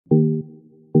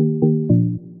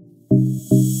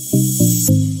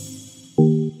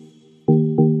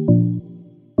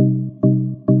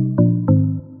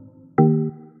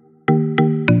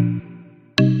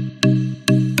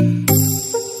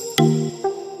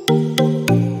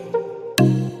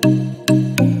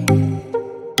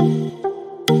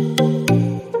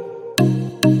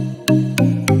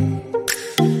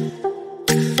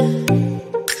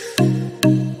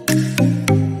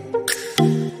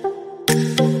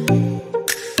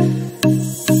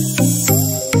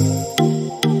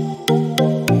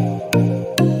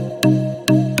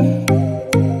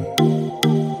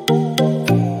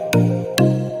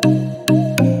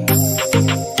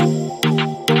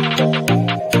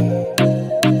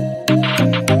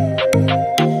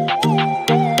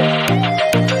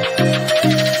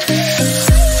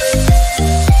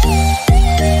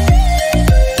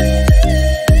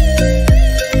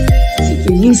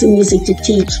using music to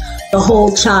teach the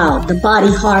whole child, the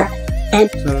body, heart, and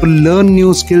to learn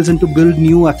new skills and to build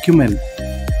new acumen.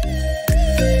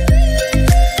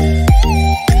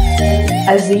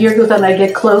 As the year goes on, I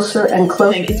get closer and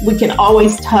closer. We can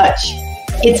always touch.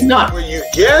 It's not. When you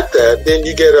get that, then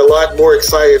you get a lot more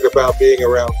excited about being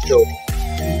around children.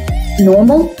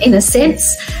 Normal, in a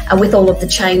sense, with all of the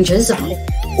changes.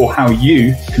 Or how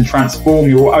you can transform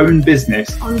your own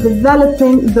business. On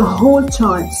developing the whole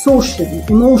child, socially,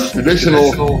 emotionally.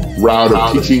 Traditional route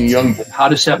of teaching young people how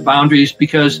to set boundaries,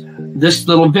 because this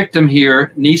little victim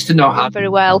here needs to know how. Very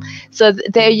well. So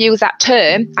they use that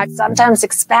term. I sometimes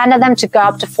expanded them to go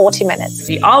up to 40 minutes.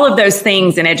 See, all of those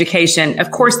things in education,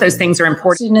 of course, those things are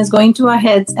important. Student is going to our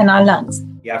heads and our lungs.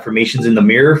 The affirmations in the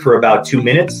mirror for about 2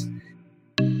 minutes.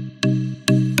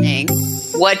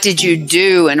 What did you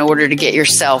do in order to get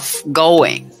yourself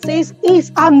going? This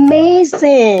is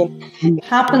amazing. It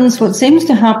happens, what seems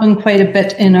to happen quite a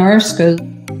bit in our school.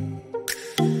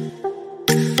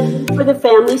 For the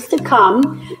families to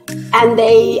come, and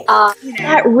they is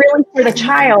that really for the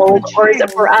child, or is it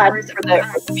for us, for the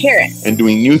parents? and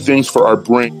doing new things for our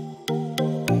brain.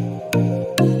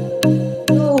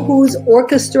 Who's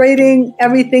orchestrating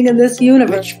everything in this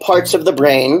universe? Which parts of the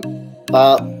brain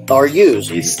are used?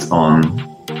 Based on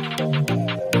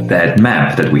that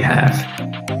map that we have.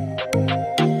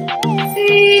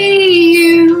 See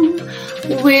you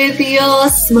with your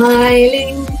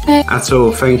smiling face.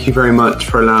 Atul, thank you very much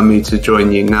for allowing me to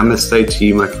join you. Namaste to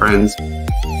you, my friends.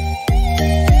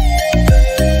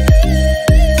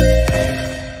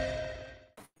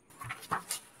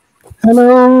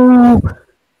 Hello.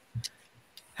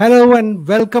 Hello and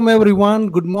welcome everyone.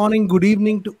 Good morning, good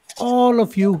evening to all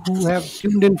of you who have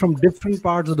tuned in from different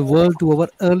parts of the world to our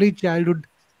early childhood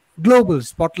global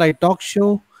spotlight talk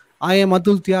show. I am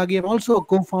Atul Tyagi. I'm also a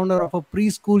co-founder of a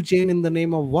preschool chain in the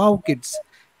name of WOWkids,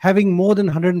 having more than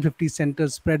 150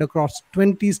 centers spread across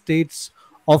 20 states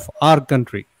of our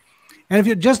country. And if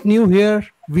you're just new here,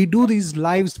 we do these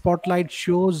live spotlight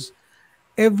shows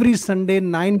every Sunday,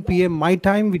 9 p.m. my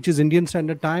time, which is Indian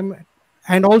Standard Time,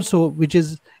 and also which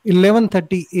is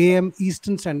 11:30 a.m.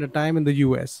 Eastern Standard Time in the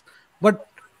US. But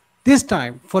this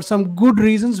time, for some good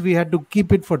reasons, we had to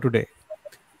keep it for today.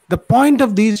 The point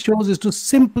of these shows is to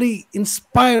simply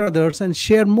inspire others and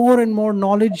share more and more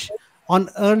knowledge on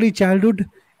early childhood.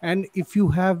 And if you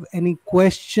have any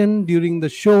question during the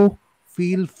show,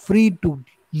 feel free to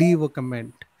leave a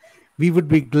comment. We would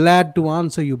be glad to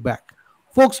answer you back.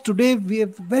 Folks, today we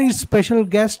have a very special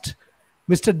guest,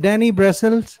 Mr. Danny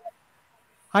Brassell.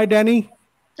 Hi, Danny.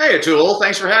 Hey, Atul.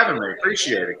 Thanks for having me.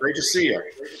 Appreciate it. Great to see you.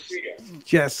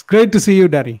 Yes, great to see you,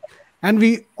 Danny. And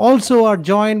we also are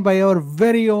joined by our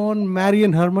very own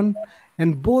Marian Herman,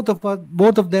 and both of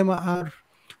them are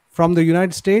from the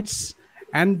United States.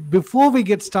 And before we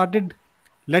get started,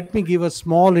 let me give a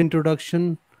small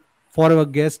introduction for our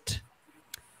guest.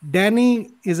 Danny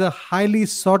is a highly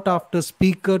sought-after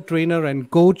speaker, trainer,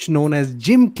 and coach known as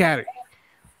Jim Carrey.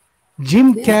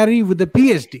 Jim Carrey with a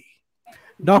PhD.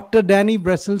 Dr. Danny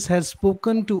Brassell has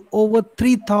spoken to over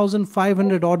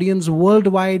 3,500 audience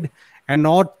worldwide and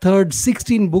authored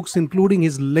 16 books, including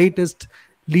his latest,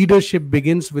 Leadership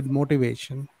Begins with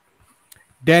Motivation.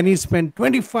 Danny spent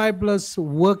 25 plus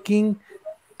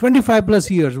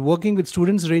years working with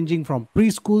students ranging from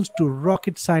preschools to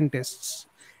rocket scientists.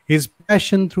 His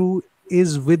passion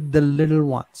is with the little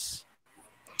ones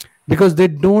because they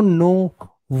don't know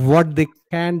what they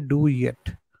can do yet.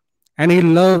 And he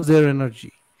loves their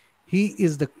energy. He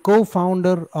is the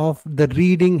co-founder of the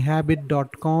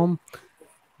readinghabit.com,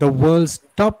 the world's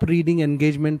top reading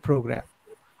engagement program.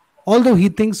 Although he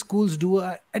thinks schools do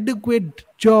an adequate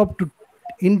job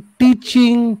in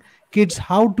teaching kids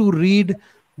how to read,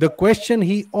 the question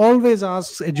he always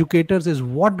asks educators is,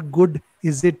 what good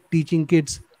is it teaching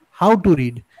kids how to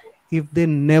read if they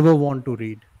never want to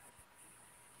read?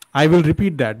 I will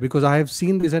repeat that because I have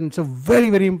seen this and it's a very,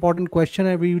 very important question,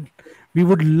 and we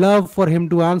would love for him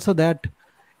to answer that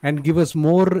and give us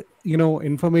more,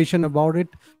 information about it.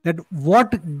 That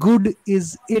what good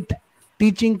is it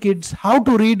teaching kids how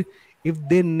to read if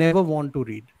they never want to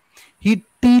read? He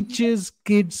teaches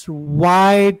kids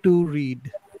why to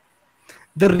read.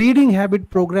 The Reading Habit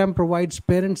program provides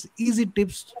parents easy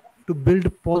tips to build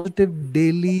positive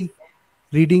daily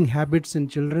reading habits in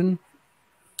children.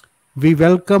 We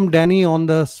welcome Danny on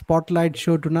the Spotlight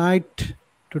Show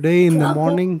today in the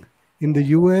morning in the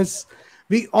US.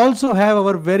 We also have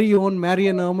our very own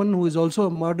Marian Herman, who is also a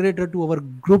moderator to our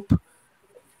group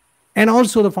and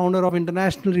also the founder of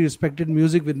internationally respected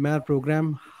Music with Mar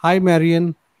program. Hi,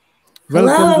 Marian.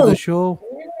 Welcome to the show.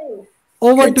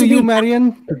 Over to you,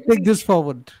 Marian, to take this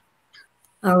forward.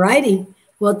 All righty.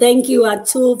 Well, thank you,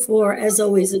 Atul, for, as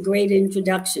always, a great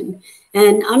introduction.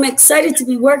 And I'm excited to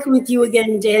be working with you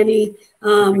again, Danny,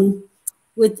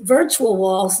 with virtual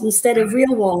walls instead of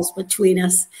real walls between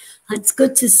us. It's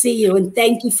good to see you, and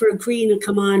thank you for agreeing to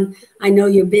come on. I know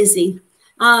you're busy.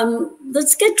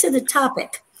 Let's get to the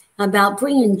topic about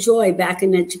bringing joy back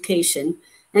in education.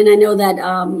 And I know that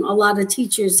a lot of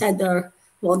teachers had their,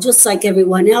 well, just like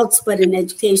everyone else, but in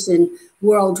education,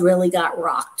 world really got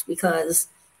rocked because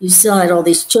you still had all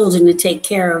these children to take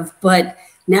care of, but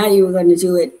now you were going to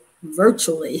do it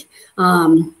virtually.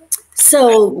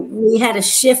 So we had to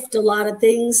shift a lot of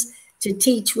things to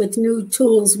teach with new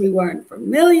tools we weren't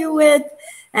familiar with.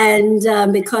 And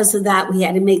because of that, we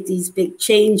had to make these big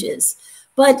changes.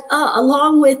 But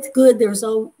along with good,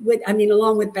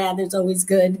 along with bad, there's always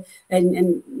good,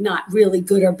 and not really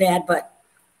good or bad, but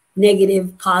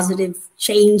negative, positive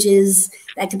changes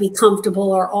that could be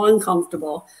comfortable or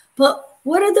uncomfortable. But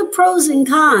what are the pros and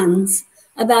cons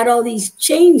about all these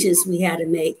changes we had to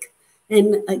make?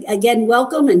 And again,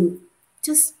 welcome, and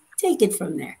just take it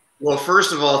from there. Well,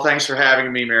 first of all, thanks for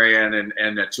having me, Marianne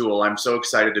and Atul. I'm so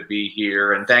excited to be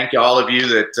here. And thank you, all of you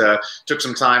that took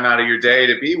some time out of your day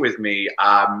to be with me.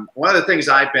 One of the things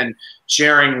I've been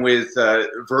sharing with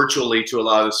virtually to a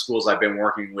lot of the schools I've been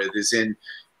working with is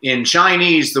in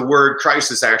Chinese, the word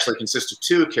crisis actually consists of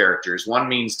two characters. One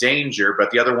means danger,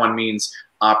 but the other one means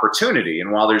opportunity.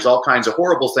 And while there's all kinds of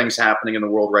horrible things happening in the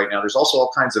world right now, there's also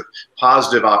all kinds of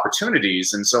positive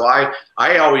opportunities. And so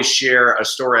I always share a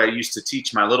story I used to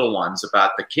teach my little ones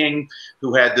about the king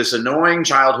who had this annoying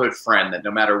childhood friend that no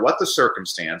matter what the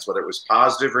circumstance, whether it was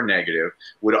positive or negative,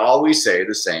 would always say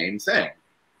the same thing.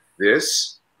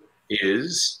 This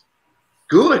is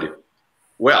good.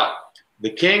 Well, the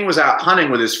king was out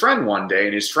hunting with his friend one day,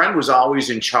 and his friend was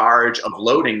always in charge of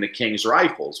loading the king's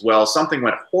rifles. Well, something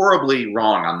went horribly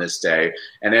wrong on this day,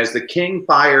 and as the king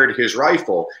fired his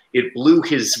rifle, it blew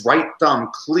his right thumb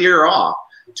clear off,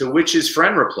 to which his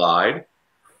friend replied,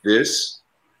 "This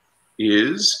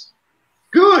is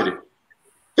good."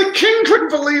 The king couldn't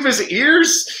believe his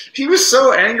ears. He was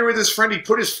so angry with his friend, he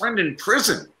put his friend in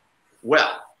prison.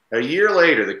 Well, a year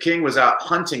later, the king was out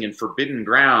hunting in forbidden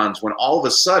grounds when all of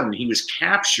a sudden he was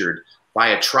captured by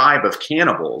a tribe of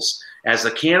cannibals. As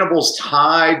the cannibals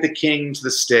tied the king to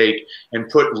the stake and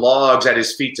put logs at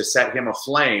his feet to set him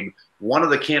aflame, one of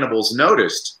the cannibals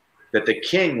noticed that the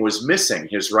king was missing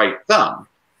his right thumb.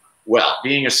 Well,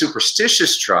 being a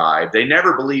superstitious tribe, they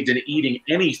never believed in eating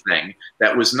anything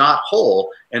that was not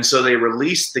whole, and so they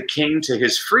released the king to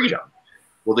his freedom.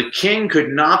 Well, the king could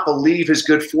not believe his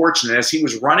good fortune. As he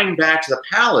was running back to the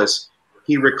palace,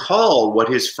 he recalled what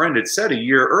his friend had said a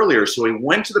year earlier. So he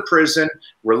went to the prison,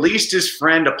 released his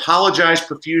friend, apologized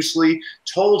profusely,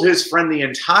 told his friend the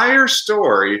entire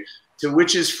story, to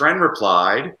which his friend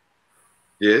replied,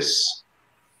 "This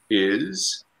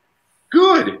is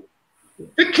good."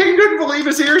 The king couldn't believe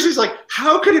his ears. He's like,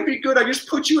 "How could it be good? I just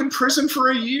put you in prison for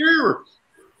a year."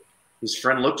 His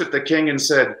friend looked at the king and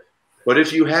said, "But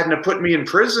if you hadn't have put me in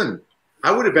prison,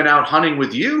 I would have been out hunting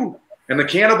with you, and the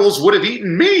cannibals would have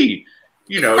eaten me."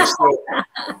 You know, so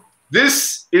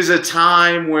this is a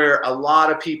time where a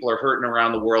lot of people are hurting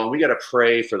around the world, and we got to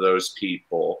pray for those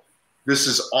people. This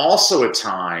is also a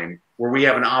time where we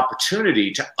have an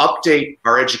opportunity to update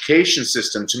our education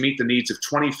system to meet the needs of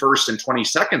 21st and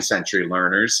 22nd century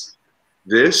learners.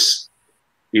 This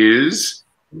is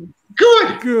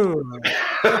good. Good.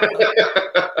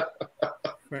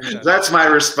 That's my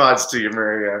response to you,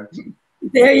 Marianne.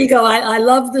 There you go. I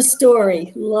love the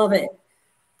story. Love it.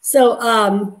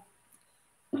 So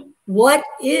what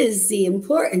is the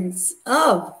importance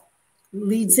of,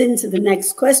 leads into the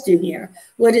next question here,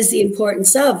 what is the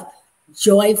importance of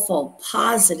joyful,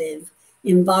 positive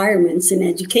environments in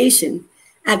education?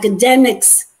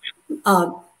 Academics,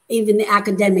 even the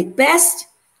academic best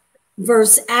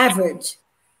versus average,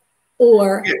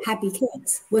 or happy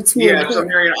kids? What's more important? So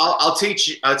Marianne, I'll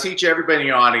teach everybody in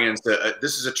the audience.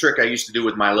 This is a trick I used to do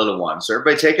with my little ones. So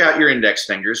everybody take out your index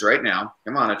fingers right now.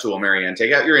 Come on, Atul, Marianne.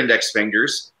 Take out your index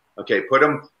fingers. Okay, put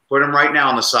them right now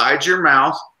on the sides of your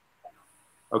mouth.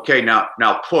 Okay, now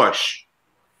push.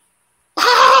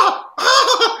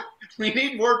 We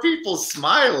need more people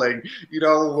smiling. You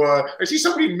know, I see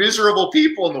so many miserable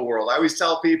people in the world. I always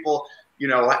tell people, you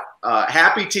know,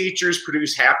 happy teachers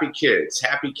produce happy kids.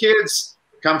 Happy kids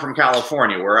come from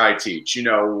California, where I teach. You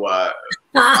know,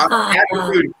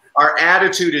 our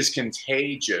attitude is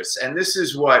contagious. And this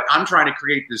is what I'm trying to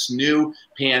create, this new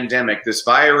pandemic, this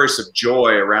virus of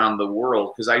joy around the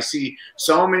world, because I see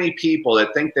so many people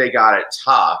that think they got it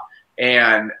tough.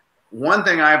 And one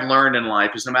thing I've learned in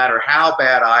life is no matter how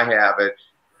bad I have it,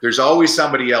 there's always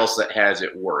somebody else that has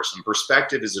it worse. And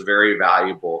perspective is a very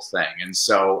valuable thing. And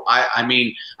so, I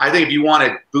mean, I think if you want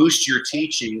to boost your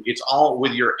teaching, it's all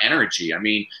with your energy. I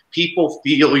mean, people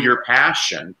feel your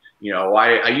passion. You know,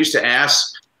 I used to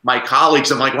ask my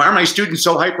colleagues, I'm like, why are my students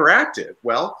so hyperactive?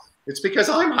 Well, it's because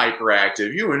I'm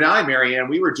hyperactive. You and I, Marianne,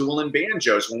 we were dueling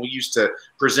banjos when we used to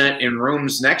present in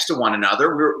rooms next to one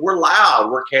another. We're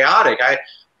loud, we're chaotic.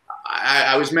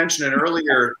 I was mentioning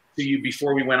earlier to you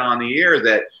before we went on the air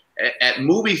that at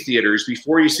movie theaters,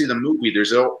 before you see the movie,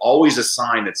 there's always a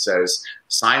sign that says,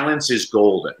 silence is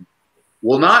golden.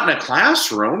 Well, not in a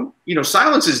classroom. You know,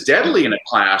 silence is deadly in a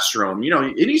classroom. You know,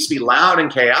 it needs to be loud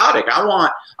and chaotic. I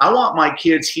want my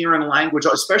kids hearing language,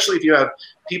 especially if you have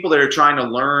people that are trying to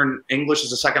learn English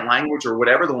as a second language or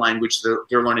whatever the language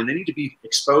they're learning. They need to be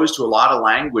exposed to a lot of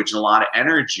language and a lot of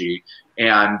energy.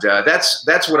 And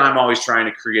that's what I'm always trying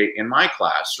to create in my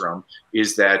classroom,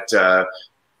 is that,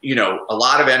 you know, a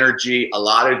lot of energy, a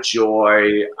lot of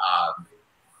joy.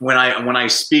 When I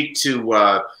speak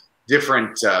to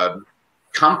different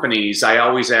companies, I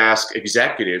always ask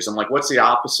executives, I'm like, what's the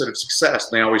opposite of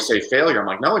success? And they always say failure. I'm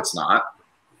like, no, it's not.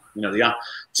 You know,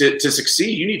 to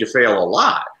succeed, you need to fail a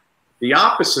lot. The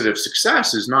opposite of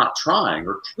success is not trying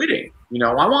or quitting. You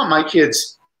know, I want my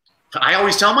kids, I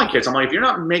always tell my kids, I'm like, if you're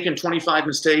not making 25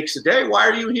 mistakes a day, why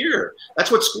are you here?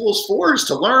 That's what school's for, is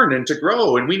to learn and to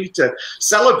grow. And we need to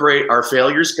celebrate our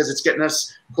failures because it's getting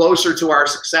us closer to our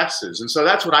successes. And so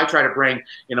that's what I try to bring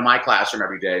into my classroom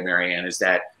every day, Marianne, is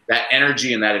that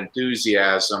energy and that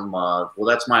enthusiasm. Well,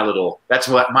 that's my little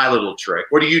trick.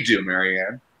 What do you do,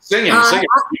 Marianne? Singing.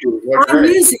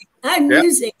 I'm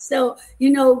music. So, you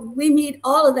know, we meet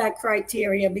all of that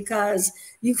criteria, because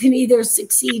you can either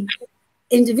succeed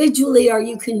individually or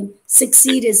you can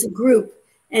succeed as a group.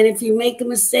 And if you make a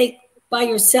mistake by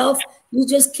yourself, you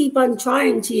just keep on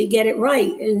trying till you get it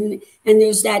right. And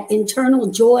there's that internal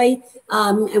joy.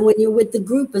 And when you're with the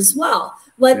group as well.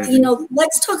 But, you know,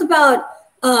 let's talk about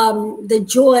the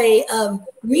joy of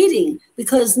reading,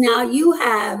 because now you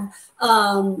have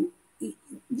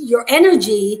your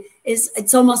energy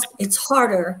it's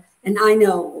harder. And I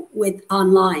know with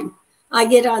online, I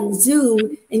get on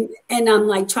Zoom and I'm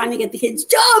like trying to get the kids,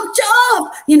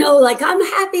 jump, you know, like I'm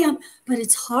happy, but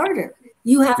it's harder.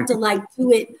 You have to like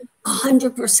do it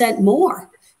 100% more,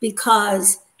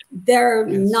 because they're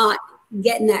not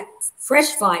getting that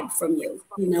fresh vibe from you,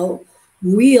 you know,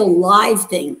 real live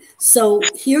thing. So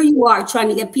here you are trying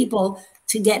to get people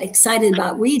to get excited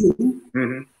about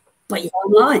reading, but you're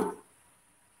online.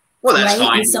 Well, that's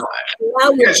fine. And so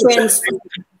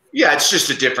yeah, it's just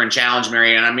a different challenge,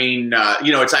 Marianne. I mean,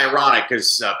 you know, it's ironic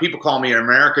because people call me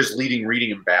America's leading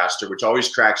reading ambassador, which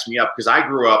always cracks me up because I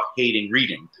grew up hating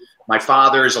reading. My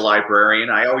father is a librarian.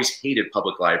 I always hated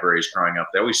public libraries growing up.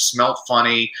 They always smelled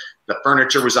funny. The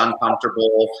furniture was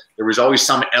uncomfortable. There was always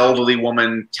some elderly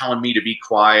woman telling me to be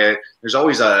quiet. There's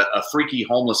always a freaky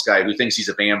homeless guy who thinks he's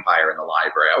a vampire in the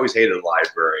library. I always hated the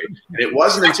library. And it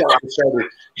wasn't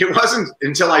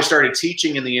until I started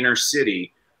teaching in the inner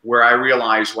city where I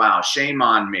realized, wow, shame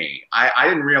on me. I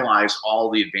didn't realize all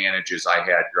the advantages I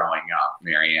had growing up,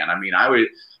 Marianne. I mean,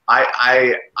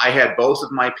 I had both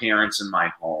of my parents in my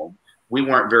home. We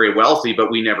weren't very wealthy,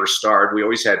 but we never starved. We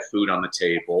always had food on the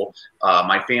table.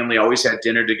 My family always had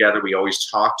dinner together. We always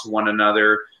talked to one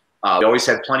another. We always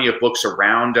had plenty of books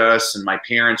around us, and my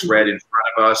parents read in front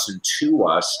of us and to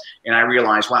us. And I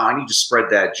realized, wow, I need to spread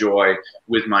that joy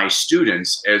with my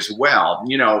students as well.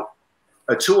 You know,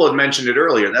 Atul had mentioned it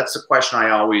earlier. That's the question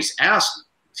I always ask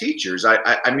teachers.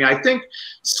 I mean, I think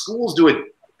schools do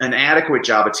an adequate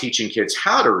job of teaching kids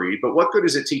how to read, but what good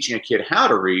is it teaching a kid how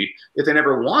to read if they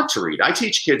never want to read? I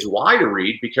teach kids why to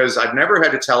read because I've never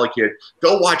had to tell a kid,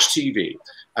 go watch TV.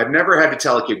 I've never had to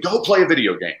tell a kid, go play a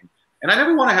video game. And I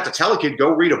never want to have to tell a kid, go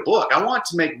read a book. I want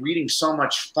to make reading so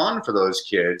much fun for those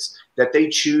kids that they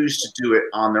choose to do it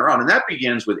on their own. And that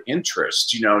begins with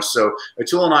interest, you know. So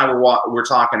Atul and I were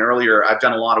talking earlier. I've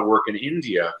done a lot of work in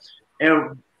India,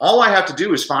 and all I have to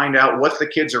do is find out what the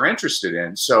kids are interested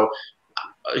in. So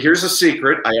here's a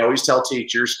secret I always tell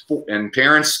teachers and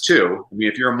parents too. I mean,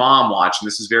 if you're a mom watching,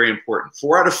 this is very important.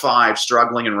 4 out of 5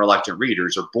 struggling and reluctant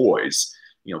readers are boys.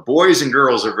 You know, boys and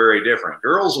girls are very different.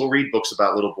 Girls will read books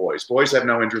about little boys. Boys have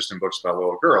no interest in books about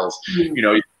little girls. You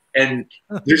know, and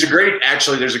there's a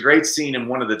great scene in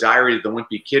one of the Diary of the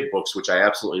Wimpy Kid books, which I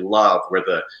absolutely love, where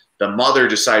the mother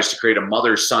decides to create a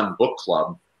mother-son book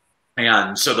club.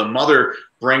 And so the mother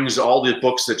brings all the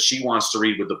books that she wants to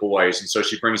read with the boys. And so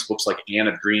she brings books like Anne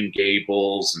of Green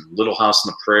Gables and Little House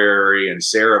on the Prairie and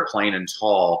Sarah Plain and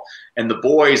Tall. And the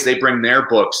boys, they bring their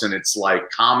books, and it's like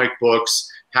comic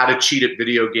books, How to Cheat at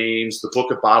Video Games, the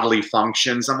Book of Bodily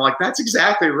Functions. I'm like, that's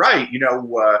exactly right. You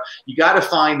got to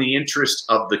find the interest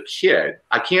of the kid.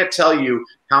 I can't tell you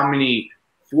how many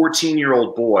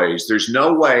 14-year-old boys, there's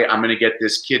no way I'm going to get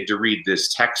this kid to read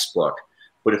this textbook.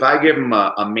 But if I give him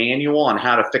a manual on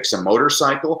how to fix a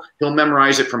motorcycle, he'll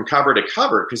memorize it from cover to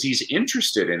cover because he's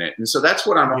interested in it. And so that's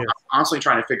what I'm constantly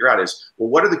trying to figure out is, well,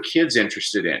 what are the kids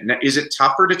interested in? Now, is it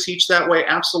tougher to teach that way?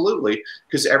 Absolutely,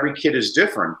 because every kid is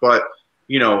different. But,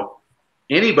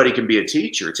 anybody can be a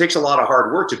teacher. It takes a lot of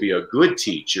hard work to be a good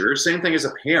teacher. Same thing as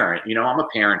a parent. I'm a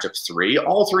parent of 3.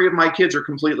 All 3 of my kids are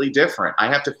completely different. I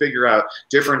have to figure out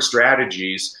different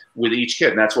strategies with each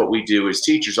kid. And that's what we do as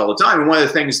teachers all the time. And one of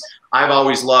the things I've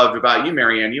always loved about you,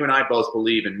 Marianne, you and I both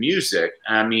believe in music.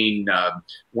 I mean,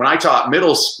 when I taught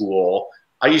middle school,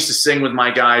 I used to sing with my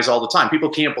guys all the time. People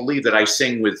can't believe that I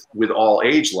sing with all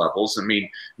age levels. I mean,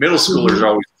 middle schoolers are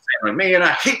always like, man,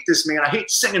 I hate this, man. I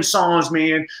hate singing songs,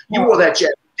 man. You wore that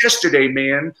jacket yesterday,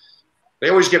 man. They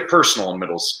always get personal in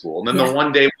middle school. And then the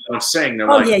one day we don't sing, they're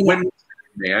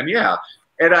man, yeah.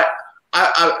 And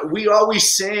we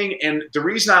always sing. And the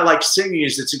reason I like singing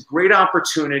is it's a great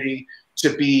opportunity to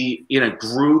be in a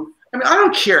group. I mean, I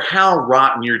don't care how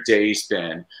rotten your day's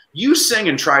been. You sing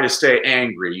and try to stay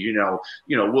angry,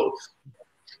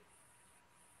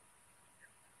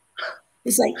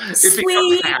 It's like,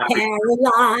 sweet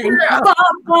Caroline.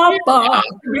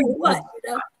 What?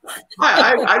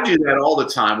 I do that all the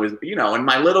time with, and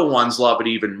my little ones love it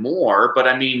even more. But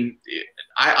I mean,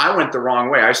 I went the wrong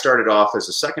way. I started off as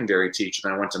a secondary teacher.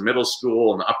 Then I went to middle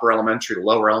school and upper elementary to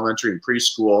lower elementary and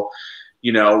preschool,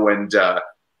 and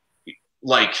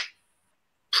like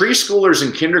preschoolers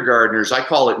and kindergartners, I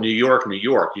call it New York, New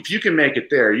York. If you can make it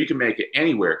there, you can make it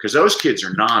anywhere because those kids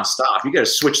are nonstop. You got to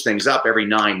switch things up every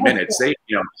 9 minutes. They,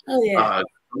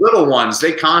 little ones,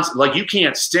 they constantly, like, you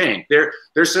can't stink. They're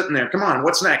sitting there. Come on,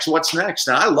 what's next? What's next?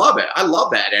 And I love it. I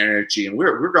love that energy, and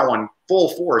we're going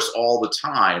full force all the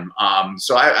time.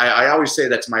 So I always say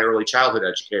that to my early childhood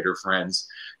educator friends.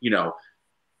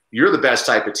 You're the best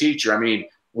type of teacher. I mean,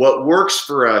 what works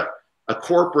for a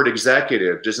corporate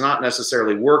executive does not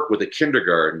necessarily work with a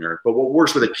kindergartner, but what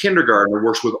works with a kindergartner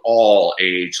works with all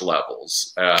age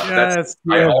levels. Yes,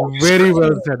 very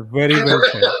well said. Very well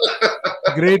said.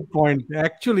 Great point.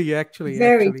 Actually.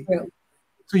 Very true.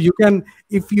 So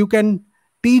if you can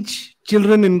teach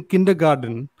children in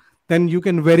kindergarten, then you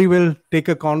can very well take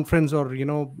a conference or,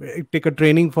 take a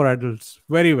training for adults.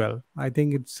 Very well. I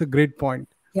think it's a great point.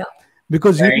 Yeah.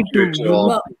 Because you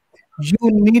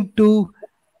need to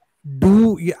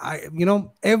do,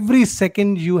 every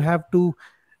second you have to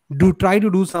try to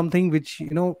do something which,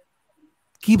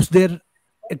 keeps their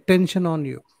attention on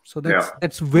you. So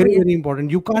that's very, very important.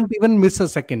 You can't even miss a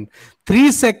second.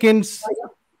 3 seconds,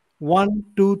 1,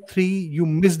 2, 3, you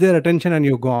miss their attention and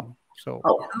you're gone. So,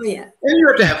 and you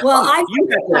have to have fun.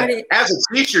 As a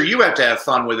teacher, you have to have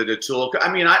fun with it, Atul.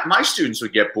 I mean, my students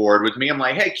would get bored with me. I'm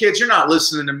like, hey, kids, you're not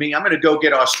listening to me. I'm going to go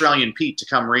get Australian Pete to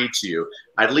come read to you.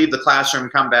 I'd leave the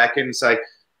classroom, come back in and say,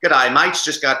 g'day, mates,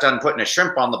 just got done putting a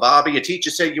shrimp on the barbie. Your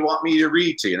teacher said you want me to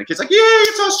read to you. And the kid's like, yeah,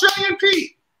 it's Australian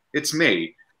Pete. It's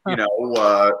me. Like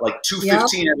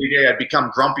 2:15 every day, I'd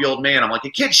become grumpy old man. I'm like,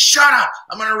 kid, shut up.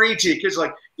 I'm going to read to you. Kids are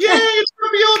like, yay, it's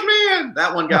grumpy old man.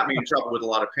 That one got me in trouble with a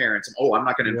lot of parents. I'm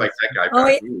not going to invite that guy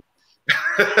back.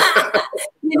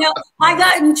 I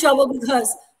got in trouble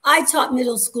because I taught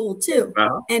middle school too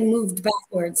and moved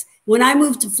backwards. When I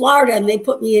moved to Florida and they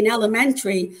put me in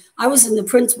elementary, I was in the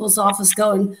principal's office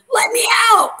going, let me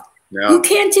out. Yeah. You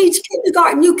can't teach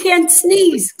kindergarten. You can't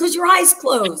sneeze because your eyes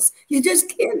closed. You just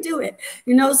can't do it.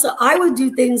 So I would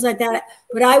do things like that,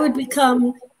 but I would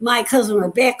become my cousin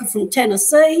Rebecca from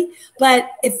Tennessee.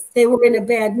 But if they were in a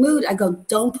bad mood, I go,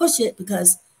 don't push it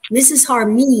because Mrs.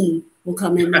 Harmeen will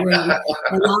come in the room.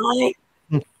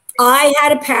 And I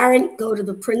had a parent go to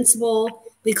the principal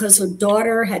because her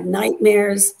daughter had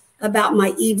nightmares about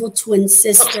my evil twin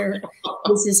sister,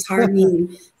 Mrs.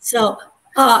 Harmeen. So,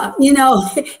 all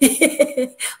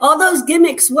those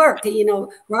gimmicks work.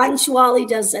 Ron Schwally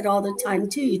does that all the time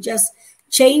too. You just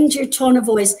change your tone of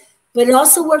voice, but it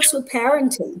also works with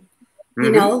parenting.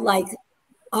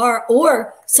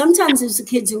 Or sometimes if the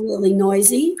kids are really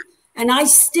noisy, and I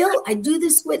do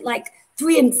this with like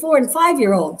 3 and 4 and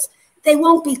 5-year-olds. They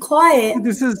won't be quiet. And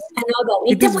I'll go,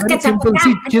 it is very simple.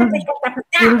 See, children,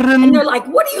 and they're like,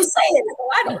 what are you saying? I go,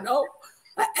 I don't know.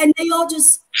 And they all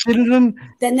just then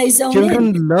they zone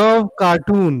in. Love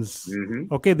cartoons.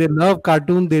 Okay, they love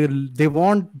cartoons. They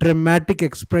want dramatic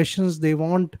expressions. They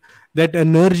want that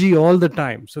energy all the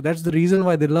time. So that's the reason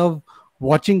why they love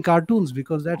watching cartoons,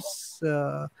 because that's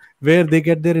where they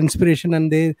get their inspiration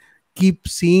and they keep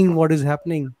seeing what is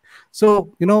happening.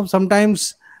 So,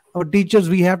 sometimes our teachers,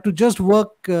 we have to just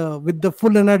work with the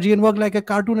full energy and work like a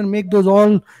cartoon and make those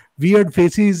all weird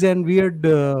faces and weird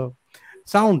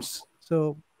sounds.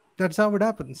 So that's how it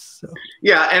happens. So.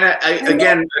 Yeah, and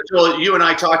again, Phil, you and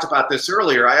I talked about this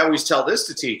earlier. I always tell this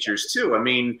to teachers too. I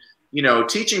mean,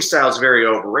 teaching style is very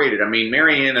overrated. I mean,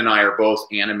 Marianne and I are both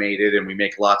animated and we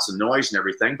make lots of noise and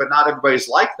everything, but not everybody's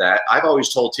like that. I've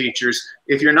always told teachers,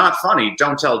 if you're not funny,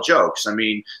 don't tell jokes. I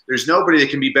mean, there's nobody that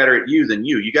can be better at you than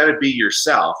you. You got to be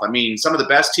yourself. I mean, some of the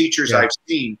best teachers I've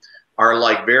seen are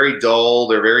like very dull.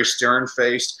 They're very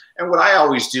stern-faced. And what I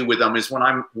always do with them is when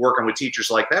I'm working with teachers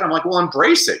like that, I'm like, well,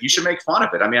 embrace it. You should make fun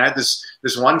of it. I mean, I had this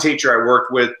one teacher I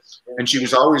worked with, and she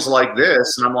was always like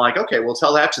this. And I'm like, okay, well,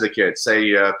 tell that to the kids. Say,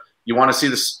 you want to see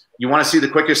this? You want to see the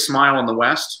quickest smile in the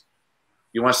West?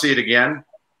 You want to see it again?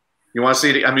 You want to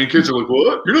see it? I mean, kids are like,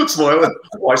 what? You're not smiling.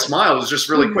 Oh, I smile. It's just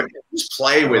really quick. Just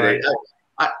play with it.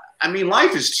 I mean,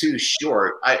 life is too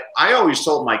short. I always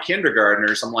told my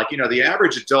kindergartners, I'm like, the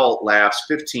average adult laughs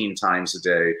 15 times a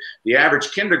day. The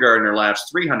average kindergartner laughs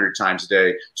 300 times a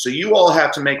day. So you all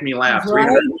have to make me laugh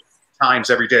 300 times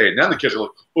every day. And then the kids are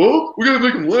like, oh, we got to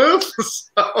make them laugh.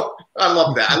 So I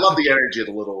love that. I love the energy of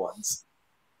the little ones.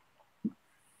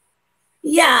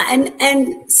 Yeah,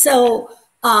 and so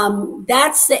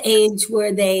that's the age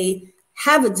where they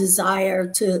have a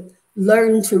desire to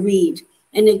learn to read.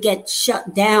 And it gets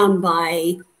shut down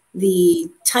by the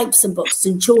types of books,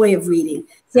 the joy of reading.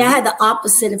 See, I had the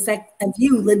opposite effect of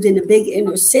you, lived in a big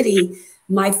inner city.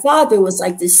 My father was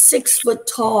like this 6 foot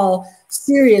tall,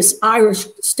 serious Irish,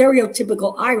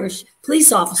 stereotypical Irish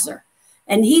police officer.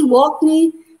 And he walked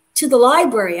me to the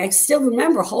library. I still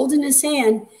remember holding his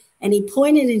hand, and he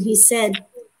pointed and he said,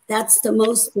 that's the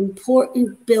most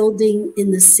important building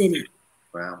in the city.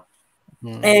 Wow.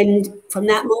 And from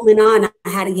that moment on, I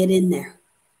had to get in there.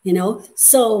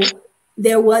 So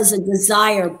there was a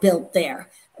desire built there.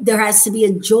 There has to be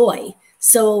a joy.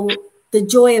 So the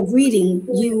joy of reading,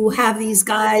 you have these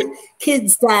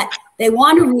kids that they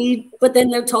want to read, but then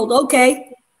they're told,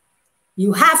 okay,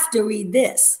 you have to read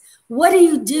this. What do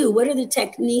you do? What are the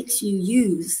techniques you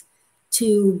use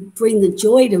to bring the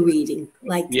joy to reading?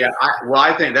 I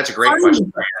think that's a great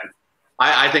question, Brian.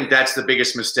 I think that's the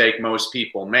biggest mistake most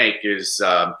people make is,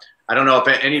 I don't know if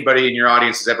anybody in your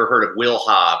audience has ever heard of Will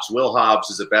Hobbs. Will Hobbs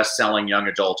is a best-selling young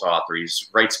adult author. He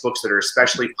writes books that are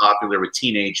especially popular with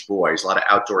teenage boys, a lot of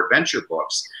outdoor adventure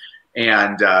books.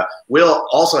 And Will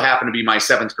also happened to be my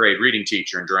 7th grade reading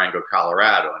teacher in Durango,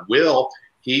 Colorado. And Will,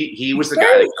 he was the guy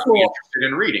that got me interested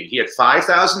in reading. He had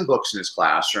 5,000 books in his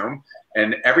classroom.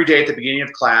 And every day at the beginning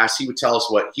of class, he would tell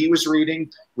us what he was reading.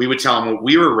 We would tell him what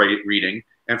we were reading.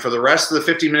 And for the rest of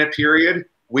the 50-minute period,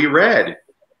 we read.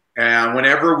 And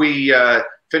whenever we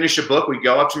finish a book, we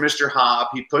go up to Mr. Hobbs.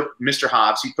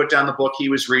 He put down the book he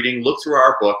was reading, looked through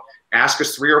our book, asked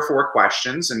us 3 or 4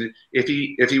 questions, and if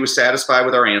he was satisfied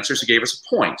with our answers, he gave us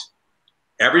a point.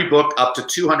 Every book up to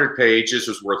 200 pages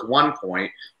was worth 1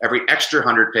 point. Every extra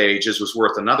 100 pages was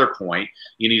worth another point.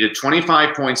 You needed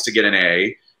 25 points to get an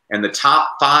A, and the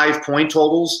top 5 point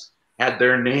totals had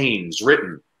their names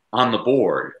written on the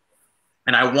board.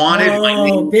 And I wanted my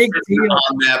name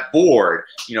on that board.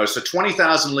 So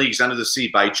 20,000 Leagues Under the Sea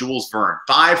by Jules Verne,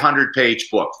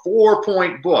 500-page book,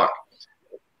 4-point book.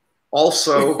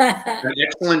 Also, an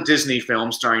excellent Disney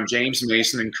film starring James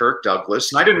Mason and Kirk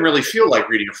Douglas. And I didn't really feel like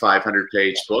reading a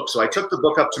 500-page book, so I took the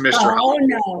book up to Mr. Hobbs. Oh,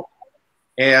 no.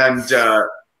 And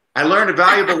I learned a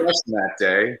valuable lesson that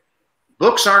day.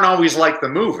 Books aren't always like the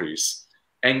movies.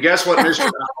 And guess what Mr.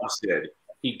 Hobbs did?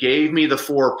 He gave me the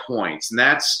 4 points. And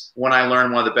that's when I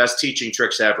learned one of the best teaching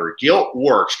tricks ever. Guilt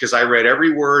works, because I read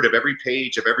every word of every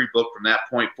page of every book from that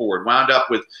point forward. Wound up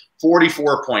with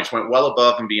 44 points, went well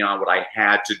above and beyond what I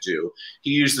had to do. He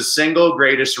used the single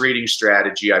greatest reading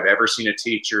strategy I've ever seen a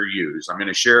teacher use. I'm going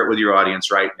to share it with your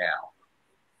audience right now.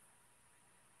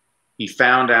 He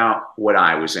found out what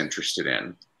I was interested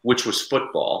in, which was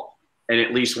football. And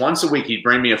at least once a week, he'd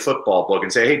bring me a football book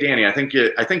and say, hey, Danny, I think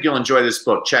you'll enjoy this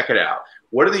book. Check it out.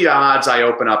 What are the odds I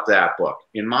open up that book?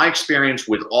 In my experience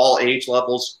with all age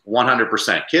levels,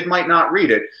 100%. Kid might not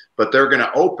read it, but they're going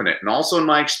to open it. And also in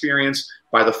my experience,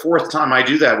 by the 4th time I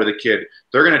do that with a kid,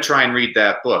 they're going to try and read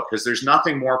that book, because there's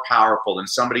nothing more powerful than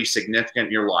somebody significant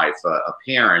in your life, a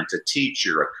parent, a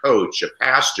teacher, a coach, a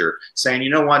pastor, saying, you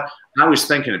know what, I was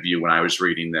thinking of you when I was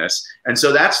reading this. And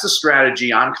so that's the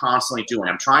strategy I'm constantly doing.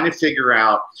 I'm trying to figure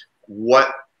out what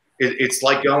it's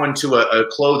like going to a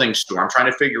clothing store. I'm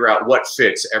trying to figure out what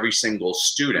fits every single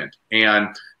student.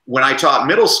 And when I taught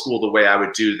middle school, the way I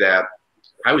would do that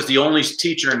I was the only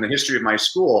teacher in the history of my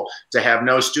school to have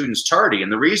no students tardy.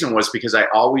 And the reason was because I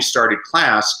always started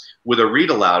class with a read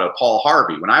aloud of Paul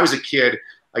Harvey. When I was a kid,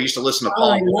 I used to listen to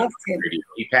Paul. I loved him.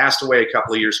 He passed away a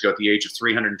couple of years ago at the age of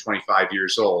 325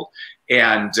 years old.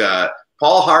 And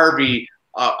Paul Harvey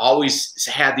always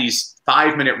had these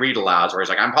 5-minute read alouds where he's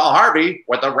like, I'm Paul Harvey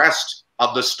with the rest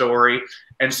of the story.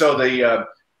 And so the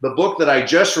book that I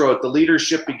just wrote, The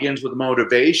Leadership Begins with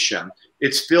Motivation,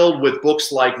 it's filled with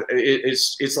books like,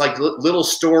 it's like little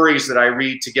stories that I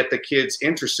read to get the kids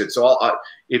interested. So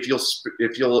if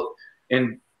you'll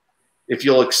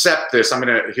accept this, I'm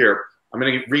going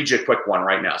to read you a quick one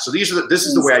right now. So this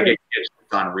is the way I get kids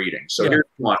on reading. So here's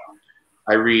one.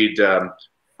 I read,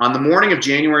 on the morning of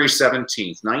January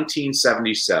 17th,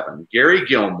 1977, Gary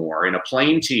Gilmore, in a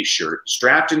plain t-shirt,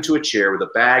 strapped into a chair with a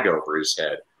bag over his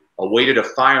head, awaited a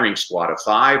firing squad of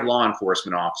 5 law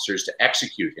enforcement officers to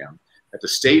execute him at the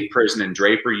state prison in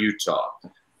Draper, Utah.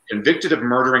 Convicted of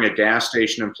murdering a gas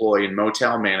station employee and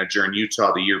motel manager in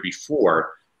Utah the year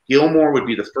before, Gilmore would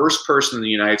be the first person in the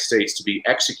United States to be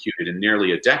executed in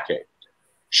nearly a decade.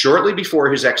 Shortly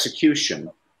before his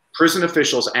execution, prison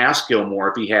officials asked Gilmore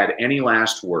if he had any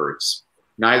last words.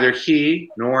 Neither he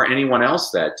nor anyone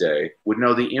else that day would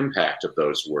know the impact of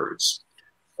those words.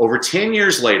 Over 10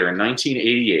 years later, in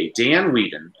 1988, Dan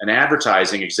Whedon, an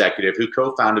advertising executive who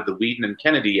co-founded the Whedon and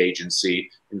Kennedy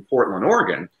Agency in Portland,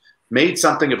 Oregon, made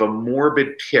something of a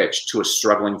morbid pitch to a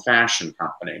struggling fashion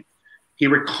company. He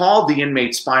recalled the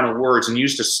inmate's final words and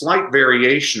used a slight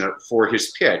variation for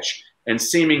his pitch, and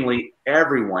seemingly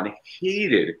everyone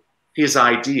hated his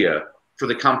idea for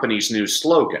the company's new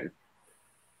slogan.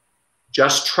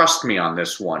 Just trust me on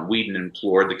this one, Whedon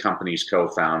implored the company's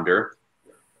co-founder.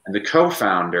 And the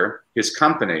co-founder, his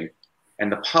company,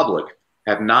 and the public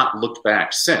have not looked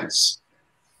back since.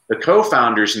 The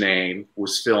co-founder's name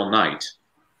was Phil Knight.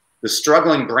 The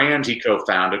struggling brand he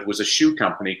co-founded was a shoe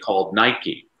company called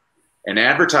Nike. An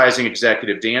advertising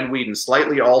executive, Dan Whedon,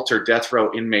 slightly altered death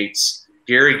row inmates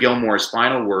Gary Gilmore's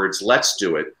final words, "Let's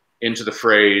do it," into the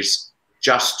phrase,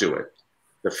 "Just do it."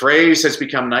 The phrase has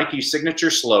become Nike's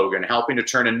signature slogan, helping to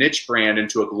turn a niche brand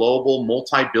into a global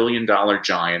multi-billion-dollar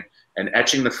giant and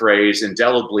etching the phrase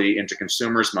indelibly into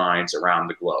consumers' minds around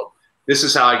the globe. This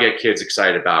is how I get kids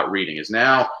excited about reading, is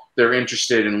now they're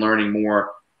interested in learning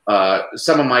more.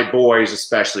 Some of my boys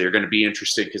especially are going to be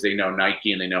interested because they know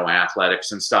Nike and they know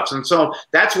athletics and stuff. And so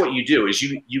that's what you do, is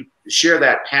you share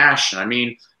that passion. I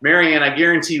mean, Marianne, I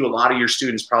guarantee you a lot of your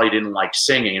students probably didn't like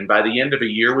singing. And by the end of a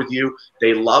year with you,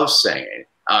 they love singing.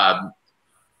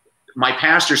 My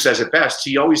pastor says it best.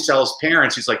 He always tells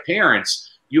parents, he's like, parents,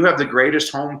 you have the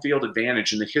greatest home field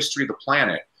advantage in the history of the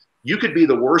planet. You could be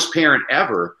the worst parent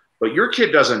ever, but your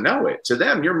kid doesn't know it. To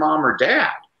them, you're mom or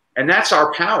dad. And that's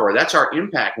our power. That's our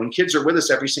impact. When kids are with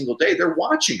us every single day, they're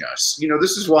watching us. You know,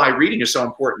 this is why reading is so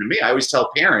important to me. I always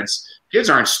tell parents, kids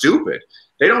aren't stupid.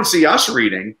 They don't see us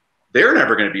reading. They're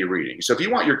never going to be reading. So if you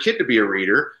want your kid to be a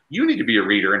reader, you need to be a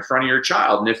reader in front of your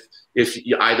child. And if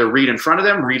you either read in front of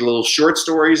them, read little short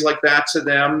stories like that to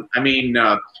them. I mean,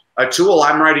 Atul,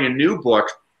 I'm writing a new book,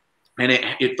 and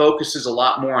it focuses a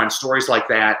lot more on stories like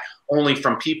that, only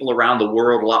from people around the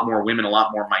world, a lot more women, a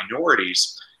lot more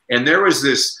minorities. And there's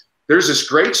this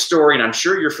great story, and I'm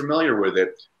sure you're familiar with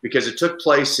it because it took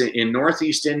place in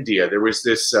Northeast India. There was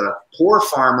this poor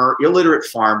farmer, illiterate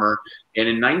farmer, and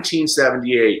in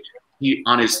 1978,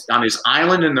 on his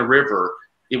island in the river,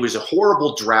 it was a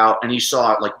horrible drought, and he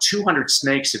saw like 200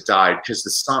 snakes had died because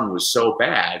the sun was so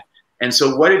bad. And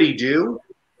so what did he do?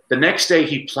 The next day,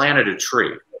 he planted a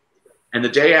tree. And the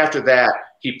day after that,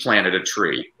 he planted a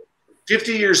tree.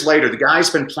 50 years later, the guy's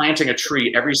been planting a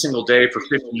tree every single day for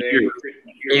 50 years.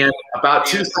 And about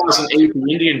 2008,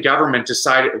 the Indian government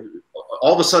decided,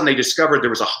 all of a sudden they discovered there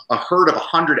was a herd of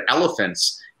 100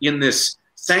 elephants in this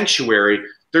sanctuary.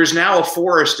 There's now a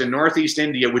forest in Northeast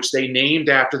India, which they named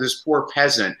after this poor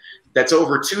peasant, that's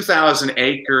over 2,000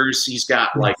 acres. He's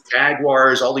got like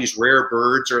jaguars, all these rare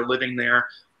birds are living there.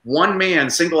 One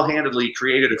man single-handedly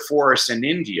created a forest in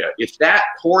India. If that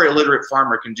poor illiterate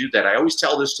farmer can do that, I always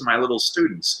tell this to my little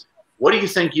students, what do you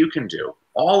think you can do?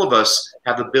 All of us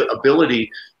have the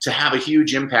ability to have a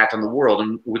huge impact on the world.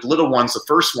 And with little ones, the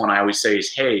first one I always say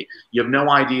is, hey, you have no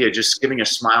idea just giving a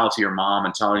smile to your mom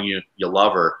and telling you you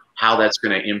love her, how that's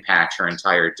going to impact her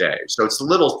entire day. So it's the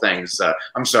little things.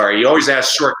 I'm sorry, you always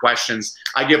ask short questions.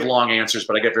 I give long answers,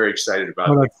 but I get very excited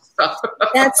about it.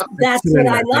 That's what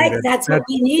I like. That's what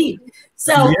we need.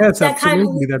 So yes, that absolutely.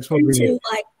 Kind of that's what we need.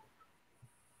 Like,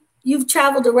 you've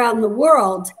traveled around the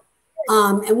world,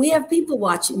 and we have people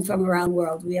watching from around the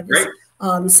world. We have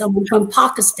someone from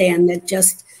Pakistan that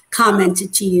just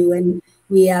commented to you, and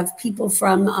We have people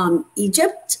from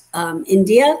Egypt,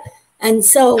 India. And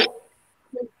so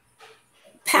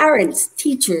parents,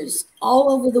 teachers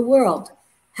all over the world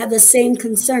have the same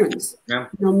concerns,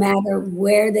 no matter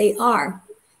where they are.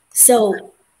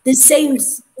 So the same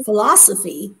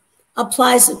philosophy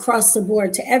applies across the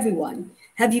board to everyone.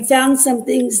 Have you found some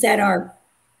things that are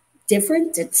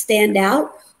different, that stand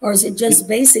out? Or is it just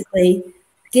basically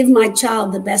give my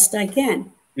child the best I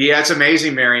can? Yeah, it's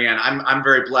amazing, Marianne. I'm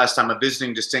very blessed. I'm a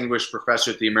visiting distinguished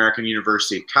professor at the American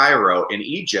University of Cairo in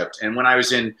Egypt. And when I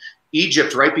was in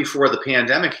Egypt right before the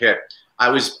pandemic hit, I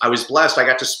was blessed. I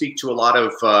got to speak to a lot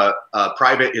of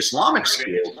private Islamic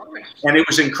schools, and it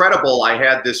was incredible. I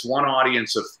had this one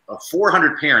audience of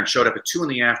 400 parents showed up at 2 in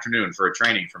the afternoon for a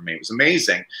training from me. It was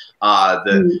amazing.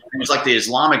 It was like the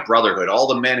Islamic Brotherhood. All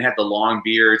the men had the long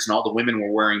beards, and all the women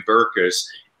were wearing burqas.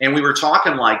 And we were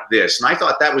talking like this, and I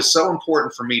thought that was so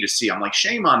important for me to see. I'm like,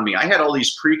 shame on me. I had all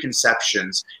these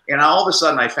preconceptions, and all of a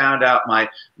sudden I found out my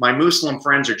Muslim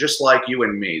friends are just like you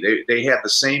and me. They have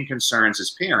the same concerns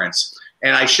as parents.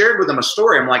 And I shared with them a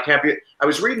story. I'm like, I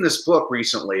was reading this book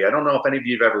recently. I don't know if any of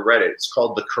you have ever read it. It's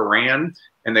called The Quran,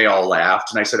 and they all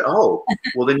laughed. And I said, oh,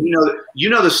 well then you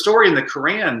know the story in the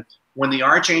Quran when the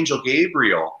Archangel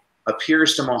Gabriel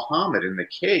appears to Muhammad in the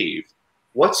cave.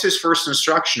 What's his first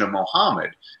instruction of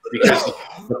Muhammad? Because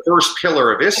the first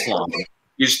pillar of Islam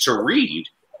is to read.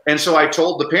 And so I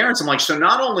told the parents, I'm like, so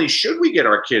not only should we get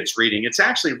our kids reading, it's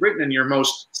actually written in your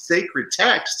most sacred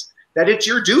text that it's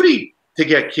your duty to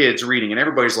get kids reading. And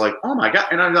everybody's like, oh my God.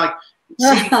 And I'm like,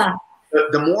 see,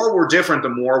 the more we're different, the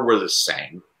more we're the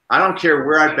same. I don't care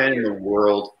where I've been in the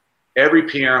world. Every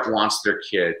parent wants their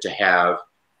kid to have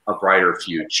a brighter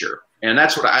future. And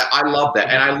that's what I love that.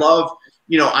 And I love,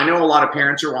 you know, I know a lot of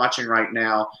parents are watching right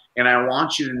now, and I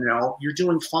want you to know you're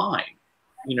doing fine.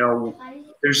 You know,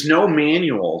 there's no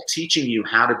manual teaching you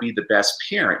how to be the best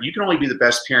parent. You can only be the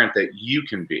best parent that you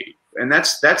can be. And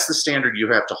that's the standard you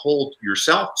have to hold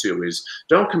yourself to, is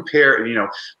don't compare. You know,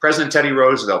 President Teddy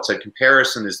Roosevelt said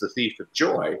comparison is the thief of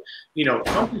joy. You know,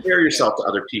 don't compare yourself to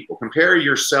other people. Compare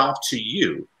yourself to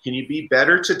you. Can you be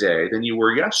better today than you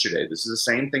were yesterday? This is the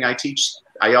same thing I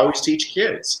always teach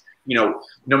kids. You know,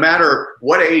 no matter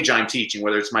what age I'm teaching,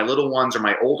 whether it's my little ones or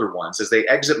my older ones, as they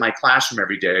exit my classroom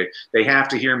every day, they have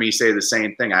to hear me say the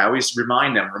same thing. I always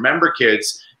remind them, remember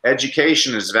kids,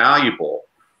 education is valuable,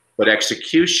 but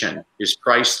execution is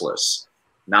priceless.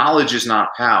 Knowledge is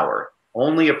not power.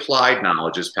 Only applied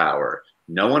knowledge is power.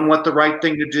 Knowing what the right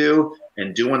thing to do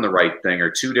and doing the right thing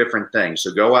are two different things.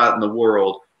 So go out in the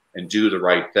world and do the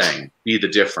right thing. Be the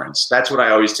difference. That's what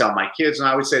I always tell my kids, and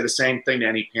I would say the same thing to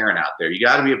any parent out there. You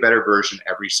got to be a better version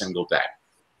every single day.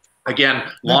 Again,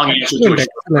 long answer to a short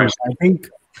question. I think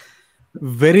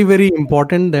very, very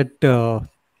important that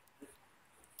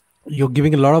you're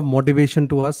giving a lot of motivation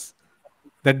to us,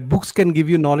 that books can give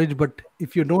you knowledge, but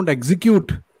if you don't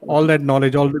execute all that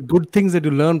knowledge, all the good things that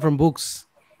you learn from books,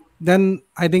 then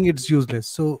I think it's useless.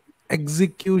 So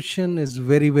execution is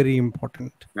very, very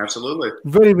important. Absolutely.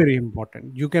 Very, very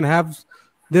important. You can have,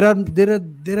 there are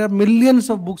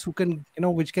millions of books who can, you know,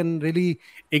 which can really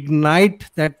ignite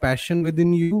that passion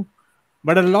within you.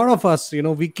 But a lot of us, you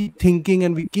know, we keep thinking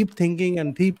and we keep thinking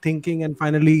and keep thinking, and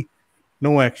finally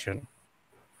no action.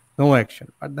 No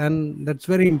action. But then that's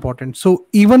very important. So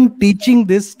even teaching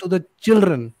this to the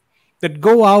children that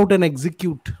go out and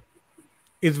execute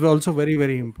is also very,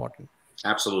 very important.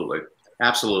 Absolutely.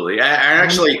 Absolutely. And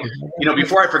actually, you know,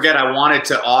 before I forget, I wanted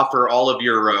to offer all of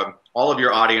your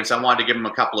audience, I wanted to give them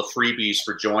a couple of freebies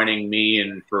for joining me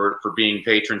and for being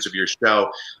patrons of your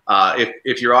show.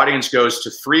 If your audience goes to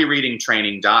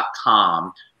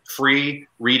freereadingtraining.com,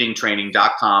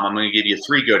 freereadingtraining.com, I'm going to give you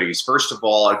 3 goodies. First of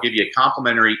all, I'll give you a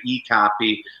complimentary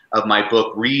e-copy of my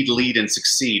book, Read, Lead, and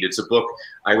Succeed. It's a book,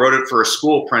 I wrote it for a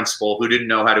school principal who didn't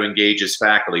know how to engage his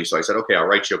faculty. So I said, okay, I'll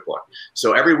write you a book.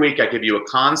 So every week I give you a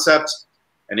concept,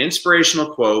 an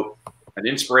inspirational quote, an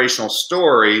inspirational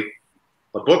story,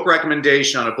 a book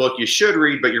recommendation on a book you should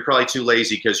read, but you're probably too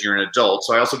lazy because you're an adult.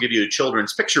 So I also give you a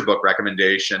children's picture book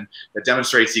recommendation that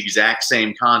demonstrates the exact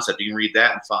same concept. You can read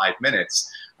that in 5 minutes.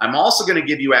 I'm also going to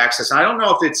give you access. And I don't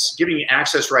know if it's giving you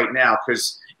access right now,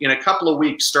 because in a couple of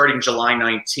weeks, starting July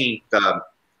 19th,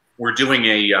 we're doing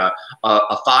a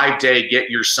 5-day Get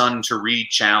Your Son to Read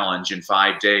challenge in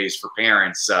 5 days for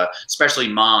parents, especially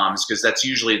moms, because that's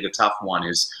usually the tough one,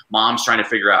 is moms trying to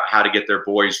figure out how to get their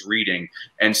boys reading.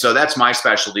 And so that's my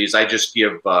specialty, is I just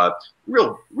give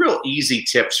real easy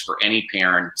tips for any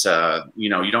parent. You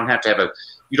know, you don't have to have a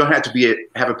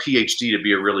PhD to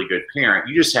be a really good parent.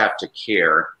 You just have to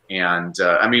care. And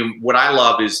I mean, what I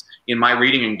love is in my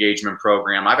reading engagement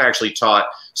program, I've actually taught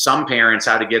some parents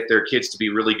how to get their kids to be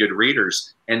really good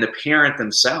readers, and the parent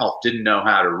themselves didn't know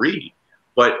how to read.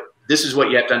 But this is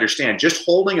what you have to understand. Just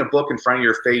holding a book in front of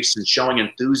your face and showing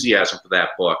enthusiasm for that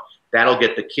book, that'll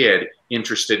get the kid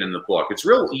interested in the book. It's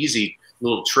real easy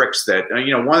little tricks that,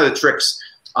 you know, one of the tricks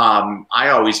I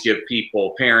always give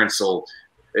people, parents will,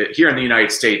 here in the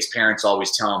United States, parents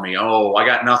always tell me, oh, I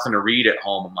got nothing to read at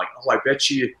home. I'm like, oh, I bet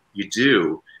you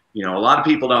do. You know, a lot of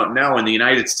people don't know in the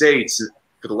United States,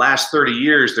 for the last 30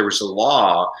 years, there was a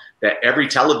law that every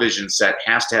television set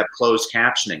has to have closed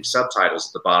captioning, subtitles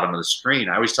at the bottom of the screen.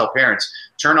 I always tell parents,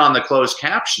 turn on the closed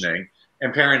captioning,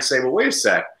 and parents say, well, wait a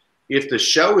sec. If the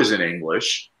show is in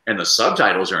English and the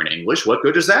subtitles are in English, what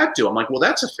good does that do? I'm like, well,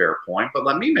 that's a fair point, but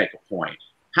let me make a point.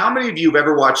 How many of you have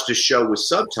ever watched a show with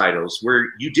subtitles where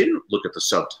you didn't look at the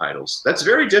subtitles? That's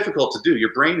very difficult to do.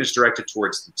 Your brain is directed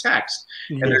towards the text.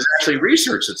 And there's actually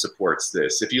research that supports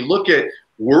this. If you look at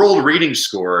world reading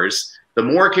scores, the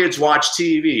more kids watch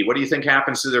TV, what do you think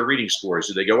happens to their reading scores?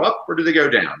 Do they go up or do they go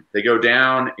down? They go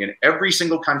down in every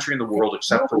single country in the world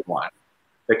except for one.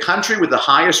 The country with the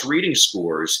highest reading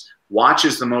scores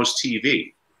watches the most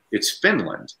TV. It's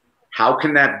Finland. How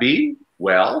can that be?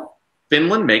 Well,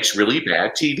 Finland makes really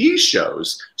bad TV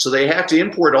shows. So they have to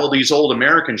import all these old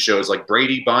American shows like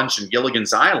Brady Bunch and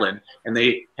Gilligan's Island, and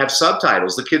they have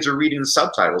subtitles. The kids are reading the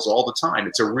subtitles all the time.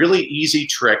 It's a really easy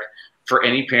trick for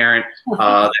any parent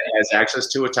that has access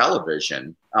to a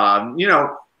television. You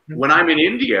know, when I'm in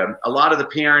India, a lot of the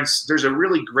parents, there's a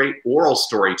really great oral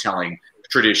storytelling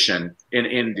tradition in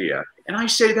India. And I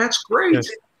say, that's great. Yes.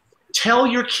 Tell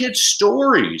your kids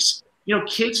stories. You know,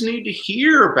 kids need to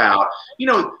hear about, you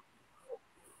know,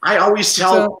 I always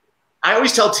tell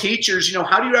teachers, you know,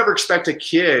 how do you ever expect a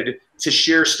kid to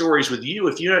share stories with you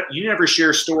if you never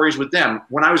share stories with them?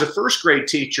 When I was a first grade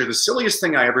teacher, the silliest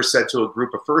thing I ever said to a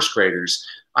group of first graders,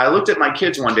 I looked at my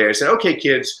kids one day, I said, okay,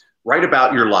 kids, write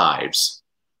about your lives.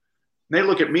 And they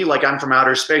look at me like I'm from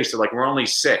outer space. They're like, we're only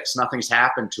 6. Nothing's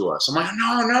happened to us. I'm like,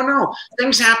 no.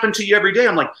 Things happen to you every day.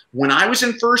 I'm like, when I was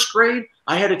in first grade,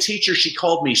 I had a teacher, she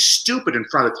called me stupid in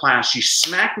front of the class. She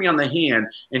smacked me on the hand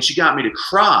and she got me to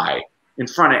cry in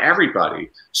front of everybody.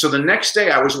 So the next day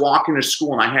I was walking to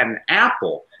school and I had an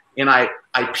apple and I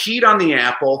peed on the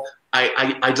apple.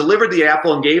 I delivered the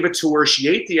apple and gave it to her. She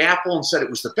ate the apple and said it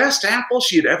was the best apple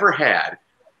she had ever had.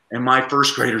 And my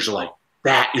first graders are like,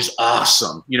 that is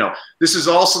awesome. You know, this is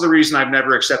also the reason I've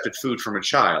never accepted food from a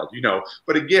child, you know,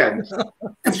 but again,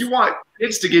 if you want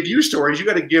kids to give you stories, you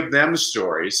got to give them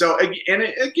stories. So, and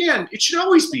again, it should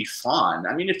always be fun.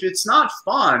 I mean, if it's not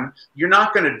fun, you're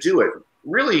not going to do it.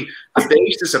 Really, the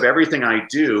basis of everything I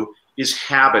do is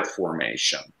habit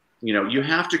formation. You know, you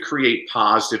have to create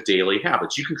positive daily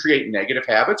habits. You can create negative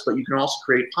habits, but you can also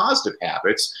create positive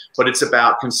habits, but it's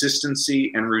about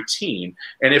consistency and routine.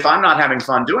 And if I'm not having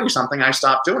fun doing something, I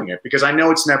stop doing it because I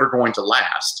know it's never going to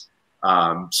last.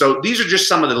 So these are just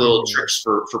some of the little tricks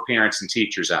for parents and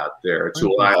teachers out there,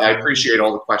 too. I appreciate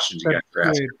all the questions you guys are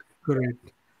asking. Great.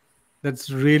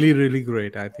 That's really, really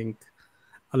great. I think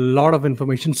a lot of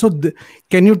information. So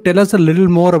can you tell us a little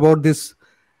more about this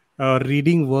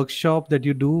reading workshop that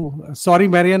you do? Sorry,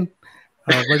 Marian,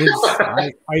 but it's,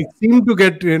 I seem to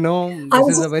get, you know,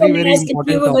 this is a very, very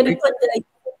important topic.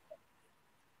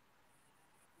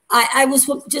 I was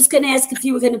just going to ask if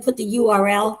you were going to put the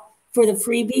URL for the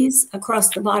freebies across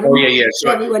the bottom. Oh, yeah. So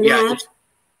everyone have.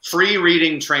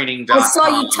 Freereadingtraining.com. I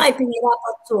saw you typing it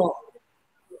up too.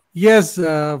 Yes,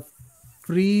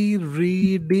 free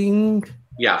reading.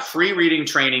 Yeah,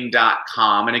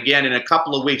 freereadingtraining.com. And again, in a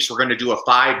couple of weeks, we're going to do a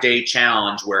 5-day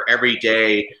challenge where every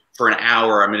day for an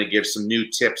hour, I'm going to give some new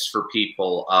tips for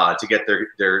people to get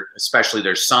their especially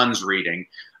their sons reading.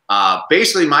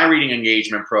 Basically, my reading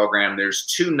engagement program, there's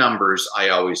 2 numbers I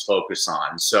always focus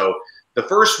on. So the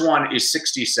first one is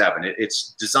 67.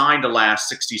 It's designed to last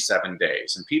 67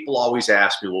 days. And people always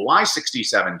ask me, well, why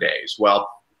 67 days? Well,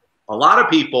 a lot of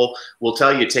people will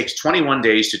tell you it takes 21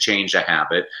 days to change a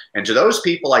habit. And to those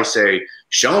people, I say,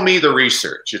 show me the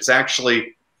research. It's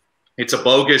a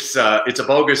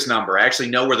bogus number. I actually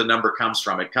know where the number comes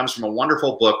from. It comes from a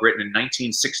wonderful book written in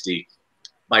 1960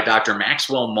 by Dr.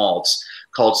 Maxwell Maltz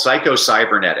called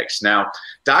Psycho-Cybernetics. Now,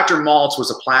 Dr. Maltz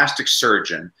was a plastic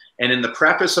surgeon. And in the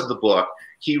preface of the book,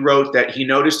 he wrote that he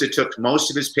noticed it took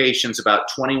most of his patients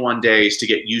about 21 days to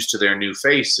get used to their new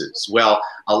faces. Well,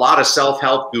 a lot of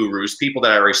self-help gurus, people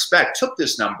that I respect, took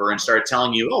this number and started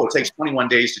telling you, oh, it takes 21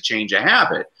 days to change a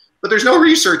habit. But there's no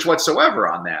research whatsoever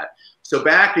on that. So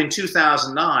back in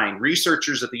 2009,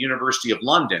 researchers at the University of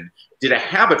London did a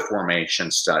habit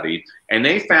formation study, and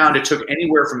they found it took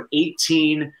anywhere from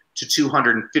 18 to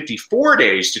 254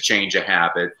 days to change a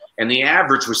habit, and the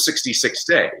average was 66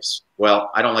 days.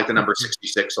 Well, I don't like the number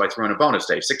 66, so I threw in a bonus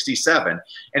day, 67.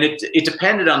 And it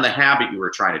depended on the habit you were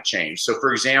trying to change. So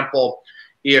for example,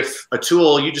 if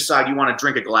Atul, you decide you want to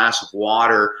drink a glass of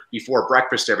water before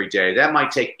breakfast every day, that might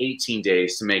take 18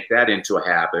 days to make that into a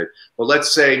habit. Well,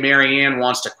 let's say Mary Ann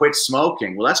wants to quit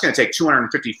smoking. Well, that's going to take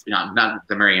 250, not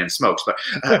that Mary Ann smokes, but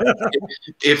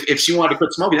if she wanted to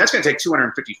quit smoking, that's going to take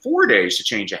 254 days to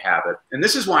change a habit. And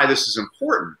this is why this is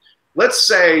important. Let's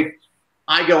say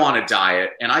I go on a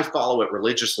diet and I follow it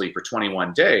religiously for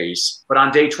 21 days, but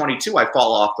on day 22, I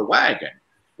fall off the wagon.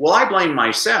 Well, I blame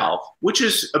myself, which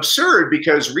is absurd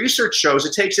because research shows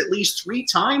it takes at least 3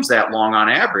 times that long on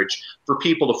average for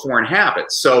people to form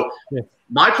habits. So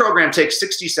my program takes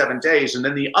 67 days. And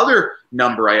then the other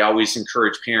number I always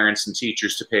encourage parents and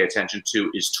teachers to pay attention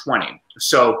to is 20.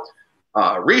 So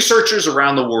researchers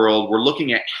around the world were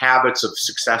looking at habits of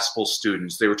successful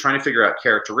students. They were trying to figure out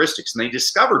characteristics, and they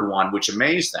discovered one which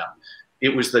amazed them.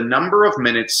 It was the number of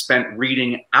minutes spent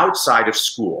reading outside of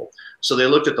school. So they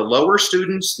looked at the lower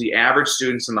students, the average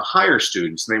students, and the higher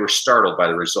students, and they were startled by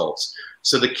the results.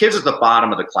 So the kids at the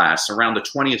bottom of the class, around the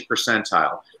 20th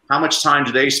percentile, how much time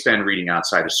do they spend reading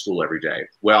outside of school every day?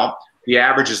 Well, the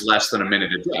average is less than a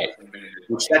minute a day,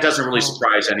 which that doesn't really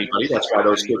surprise anybody. That's why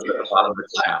those kids are at the bottom of the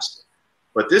class.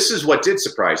 But this is what did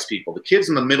surprise people. The kids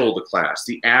in the middle of the class,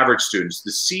 the average students,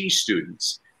 the C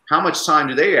students, how much time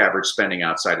do they average spending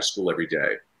outside of school every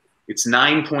day? It's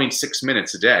 9.6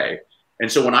 minutes a day.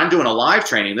 And so when I'm doing a live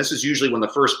training, this is usually when the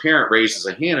first parent raises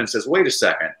a hand and says, wait a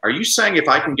second, are you saying if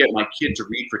I can get my kid to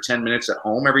read for 10 minutes at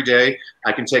home every day,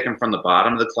 I can take them from the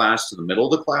bottom of the class to the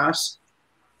middle of the class?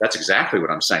 That's exactly what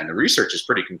I'm saying. The research is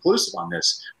pretty conclusive on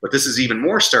this, but this is even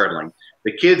more startling.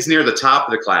 The kids near the top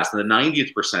of the class, in the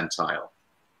 90th percentile,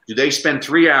 do they spend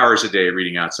 3 hours a day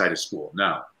reading outside of school?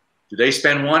 No. Do they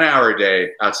spend 1 hour a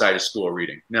day outside of school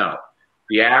reading? No.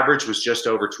 The average was just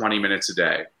over 20 minutes a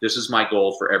day. This is my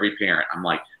goal for every parent. I'm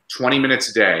like, 20 minutes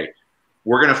a day.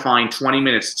 We're going to find 20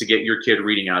 minutes to get your kid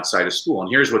reading outside of school. And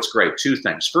here's what's great. 2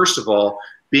 things. First of all,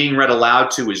 being read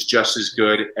aloud to is just as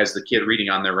good as the kid reading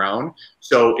on their own.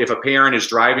 So if a parent is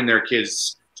driving their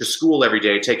kids to school every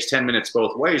day, it takes 10 minutes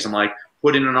both ways. I'm like,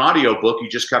 put in an audio book. You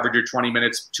just covered your 20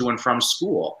 minutes to and from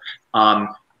school.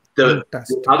 The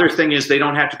other thing is they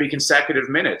don't have to be consecutive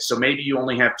minutes. So maybe you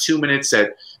only have 2 minutes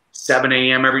at 7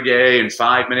 a.m. every day and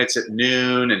 5 minutes at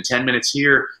noon and 10 minutes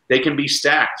here. They can be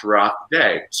stacked throughout the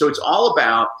day. So it's all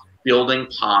about building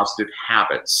positive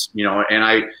habits, you know,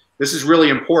 and this is really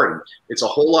important. It's a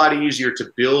whole lot easier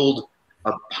to build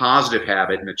a positive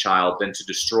habit in a child than to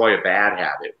destroy a bad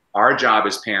habit. Our job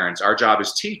as parents, our job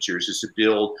as teachers is to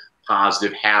build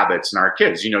positive habits in our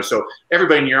kids, you know. So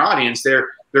everybody in your audience,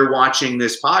 they're watching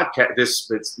this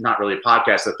podcast, it's not really a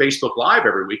podcast, a Facebook Live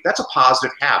every week. That's a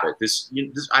positive habit.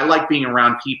 I like being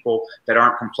around people that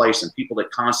aren't complacent, people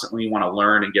that constantly want to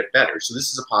learn and get better. So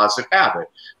this is a positive habit.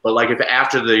 But like if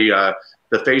after the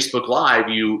Facebook Live,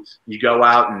 you go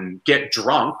out and get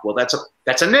drunk, well, that's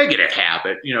a negative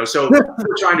habit, you know. So what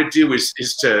we're trying to do is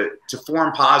to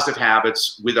form positive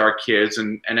habits with our kids.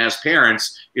 And as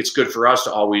parents, it's good for us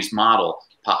to always model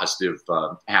positive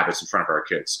habits in front of our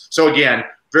kids. So again,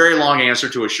 very long answer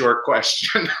to a short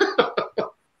question.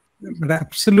 But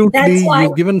absolutely,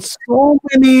 you've given so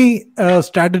many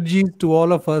strategies to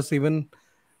all of us. Even,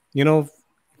 you know,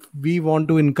 we want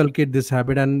to inculcate this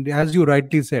habit. And as you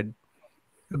rightly said,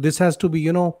 this has to be,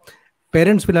 you know,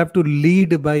 parents will have to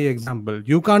lead by example.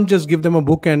 You can't just give them a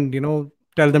book and, you know,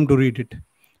 tell them to read it.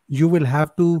 You will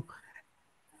have to,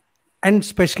 and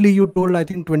especially you told, I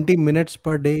think 20 minutes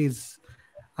per day is,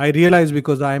 I realize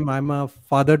because I'm a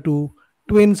father to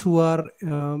twins who are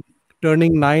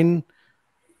turning 9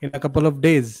 in a couple of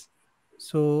days.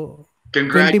 So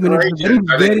congratulations. 20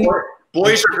 minutes, very,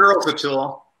 boys or girls,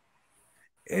 Atul?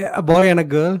 A boy and a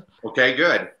girl. Okay,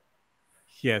 good.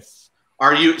 Yes.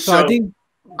 Are you, so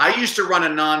I used to run a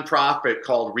nonprofit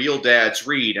called Real Dads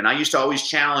Read, and I used to always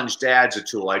challenge dads,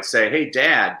 Atul. I'd say, hey,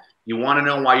 Dad, you want to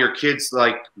know why your kids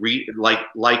like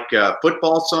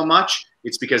football so much?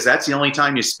 It's because that's the only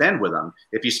time you spend with them.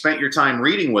 If you spent your time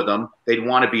reading with them, they'd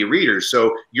want to be readers.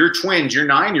 So your twins, your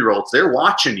 9-year-olds, they're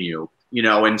watching you, you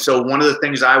know. And so one of the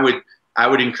things I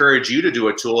would encourage you to do,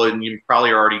 Atul, and you probably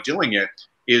are already doing it,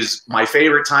 is my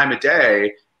favorite time of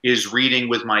day is reading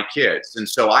with my kids. And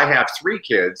so I have 3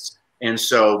 kids, and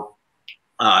so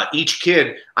each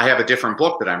kid, I have a different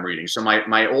book that I'm reading. So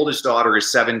my oldest daughter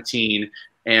is 17,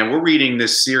 and we're reading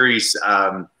this series,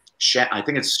 I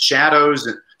think it's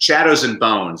Shadows and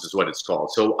Bones is what it's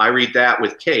called. So I read that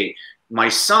with Kate. My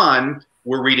son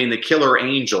we're reading The Killer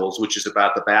Angels, which is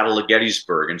about the Battle of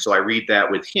Gettysburg. And so I read that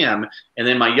with him. And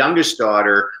then my youngest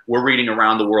daughter, we're reading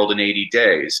Around the World in 80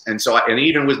 Days. And so, and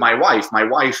even with my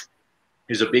wife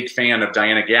is a big fan of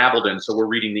Diana Gabaldon. So we're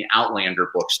reading the Outlander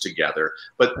books together.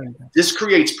 But this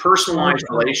creates personalized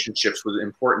relationships with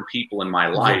important people in my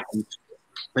life.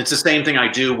 It's the same thing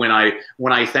I do when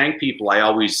I thank people. I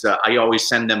always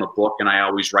send them a book, and I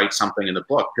always write something in the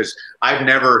book, because I've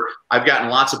gotten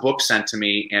lots of books sent to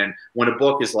me, and when a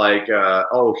book is like,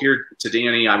 oh, here to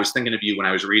Danny, I was thinking of you when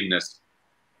I was reading this.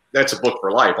 That's a book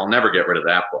for life. I'll never get rid of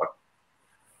that book.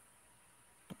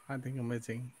 I think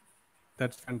amazing.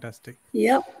 That's fantastic.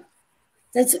 Yep.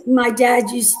 That's my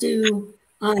dad used to,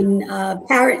 on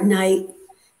parent night,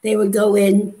 they would go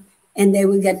in and they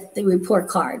would get the report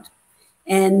card.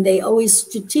 And they always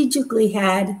strategically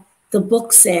had the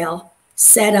book sale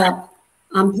set up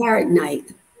on parent night.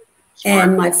 Smart.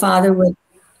 And my father would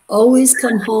always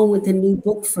come home with a new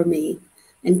book for me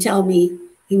and tell me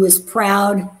he was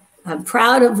proud. I'm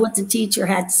proud of what the teacher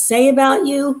had to say about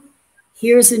you.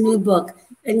 Here's a new book.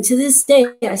 And to this day,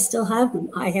 I still have them.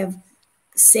 I have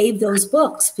saved those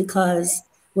books because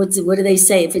what do they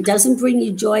say? If it doesn't bring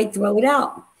you joy, throw it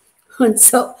out. And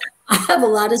so I have a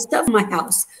lot of stuff in my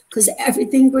house because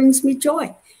everything brings me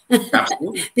joy.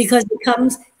 Because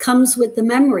it comes with the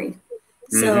memory.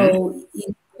 So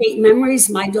you create memories.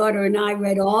 My daughter and I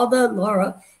read all the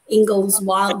Laura Ingalls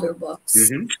Wilder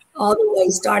books, all the way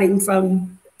starting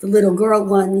from the little girl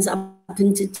ones up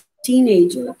into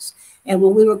teenagers. And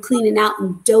when we were cleaning out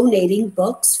and donating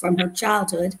books from her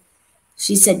childhood,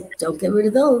 she said, don't get rid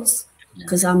of those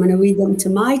because I'm going to read them to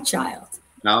my child.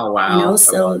 Oh, wow. You know,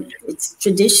 so it's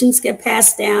traditions get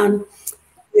passed down.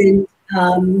 And,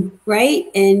 right?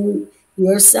 And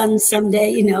your son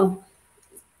someday, you know,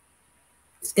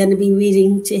 is going to be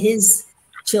reading to his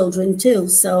children too.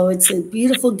 So it's a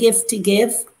beautiful gift to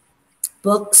give.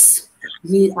 Books.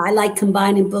 I like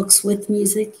combining books with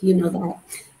music. You know that.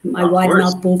 My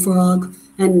wide-mouthed bullfrog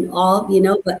and all, you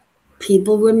know, but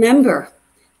people remember.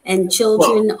 And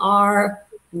children are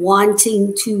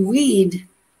wanting to read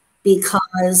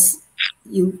because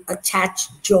you attach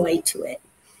joy to it.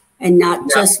 And not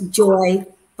just joy,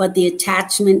 but the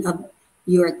attachment of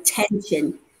your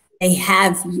attention. They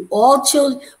have all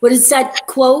children. What is that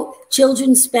quote?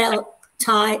 Children spell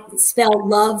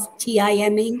love,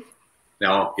 T-I-M-E.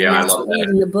 No, yeah, I love that.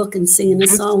 Reading the book and singing a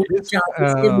song with child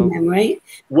is giving them, right?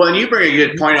 Well, and you bring a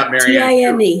good point up, Marianne.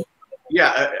 T-I-M-E.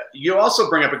 Yeah, you also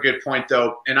bring up a good point,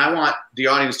 though, and I want the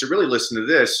audience to really listen to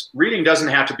this. Reading doesn't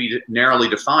have to be narrowly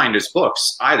defined as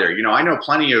books either. You know, I know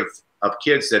plenty of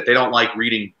kids that they don't like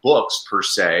reading books per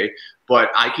se,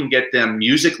 but I can get them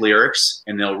music lyrics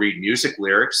and they'll read music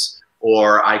lyrics,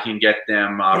 or I can get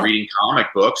them reading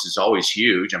comic books. It's always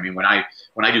huge. I mean, when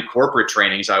I do corporate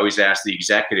trainings, I always ask the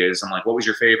executives, I'm like, what was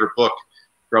your favorite book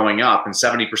growing up? And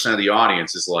 70% of the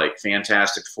audience is like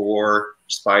Fantastic Four,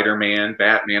 Spider-Man,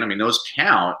 Batman. I mean, those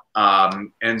count.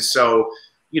 And so,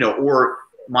 you know, or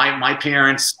my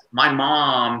parents, my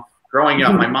mom, growing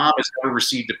up, my mom has never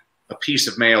received a piece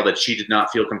of mail that she did not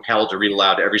feel compelled to read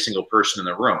aloud to every single person in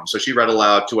the room. So she read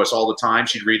aloud to us all the time.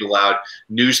 She'd read aloud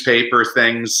newspaper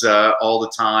things all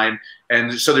the time.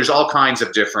 And so there's all kinds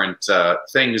of different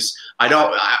things.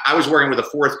 I was working with a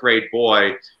 4th grade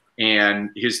boy, and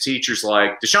his teacher's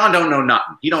like, Deshaun don't know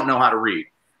nothing. He don't know how to read.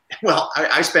 Well,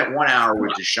 I spent 1 hour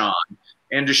with Deshaun.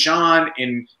 And Deshaun,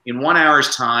 in 1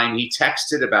 hour's time, he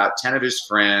texted about 10 of his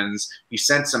friends. He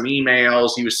sent some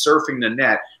emails. He was surfing the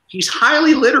net. He's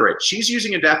highly literate. She's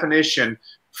using a definition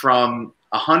from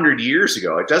 100 years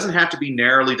ago. It doesn't have to be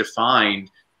narrowly defined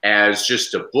as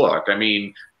just a book. I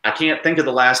mean, I can't think of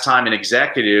the last time an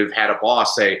executive had a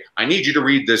boss say, I need you to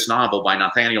read this novel by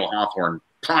Nathaniel Hawthorne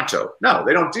pronto. No,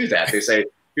 they don't do that. They say,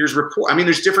 here's report. I mean,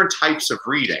 there's different types of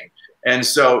reading. And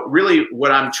so really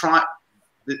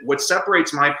what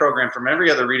separates my program from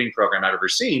every other reading program I've ever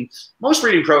seen, most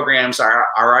reading programs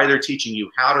are either teaching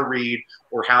you how to read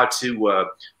or how to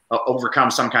overcome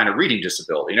some kind of reading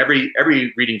disability. And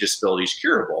every reading disability is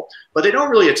curable, but they don't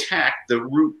really attack the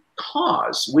root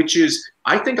cause, which is,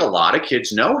 I think a lot of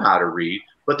kids know how to read,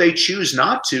 but they choose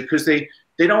not to because they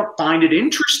don't find it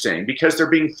interesting because they're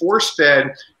being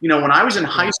force-fed. You know, when I was in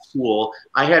high school,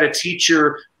 I had a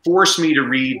teacher force me to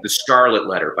read The Scarlet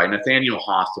Letter by Nathaniel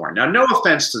Hawthorne. Now, no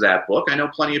offense to that book. I know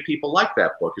plenty of people like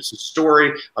that book. It's a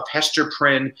story of Hester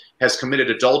Prynne has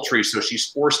committed adultery, so she's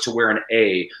forced to wear an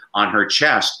A on her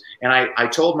chest. And I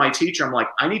told my teacher, I'm like,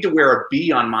 I need to wear a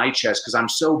B on my chest because I'm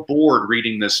so bored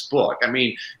reading this book. I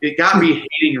mean, it got me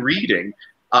hating reading.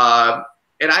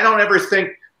 And I don't ever think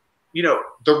you know,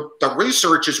 the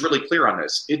research is really clear on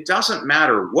this. It doesn't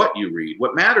matter what you read.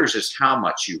 What matters is how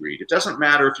much you read. It doesn't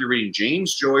matter if you're reading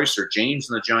James Joyce or James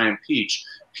and the Giant Peach.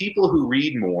 People who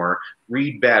read more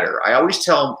read better. I always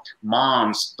tell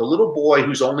moms, the little boy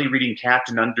who's only reading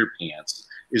Captain Underpants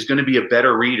is going to be a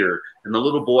better reader than the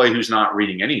little boy who's not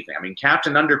reading anything. I mean,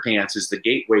 Captain Underpants is the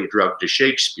gateway drug to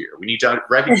Shakespeare. We need to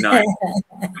recognize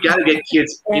we got to get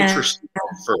kids interested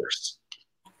first.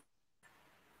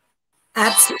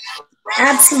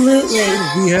 Absolutely.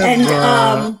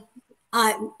 And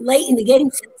late in the game,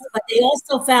 but they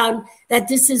also found that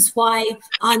this is why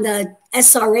on the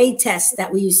SRA test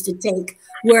that we used to take,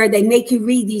 where they make you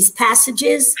read these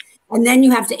passages and then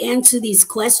you have to answer these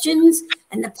questions,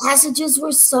 and the passages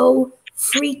were so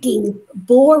freaking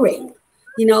boring.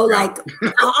 You know, like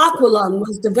Aqualung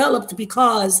was developed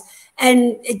because,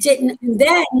 and it didn't. And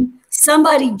then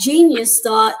somebody genius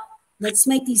thought, let's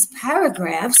make these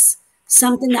paragraphs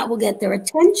something that will get their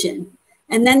attention.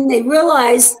 And then they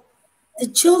realized the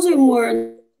children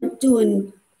weren't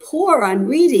doing poor on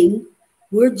reading.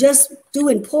 We're just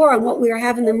doing poor on what we were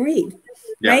having them read,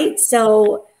 right?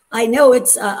 So I know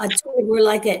it's a tour. We're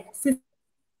like at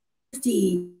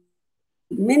 50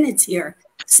 minutes here.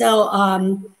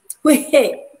 So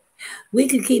we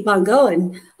could keep on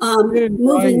going.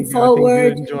 Moving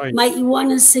forward, might you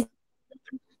want to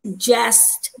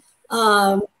suggest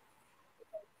the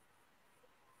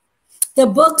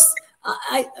books?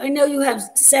 I know you have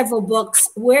several books.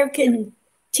 Where can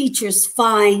teachers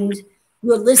find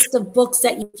your list of books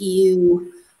that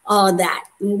you all that?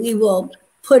 And we will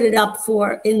put it up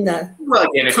in the well,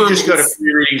 again, if comments. You just go to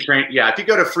free reading training, if you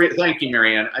go to thank you,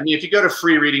 Marianne. I mean, if you go to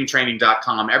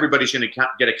freereadingtraining.com, everybody's going to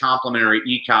get a complimentary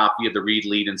e-copy of the Read,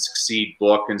 Lead, and Succeed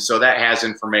book, and so that has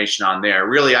information on there.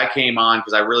 Really, I came on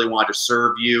because I really wanted to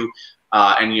serve you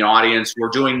and the audience. We're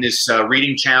doing this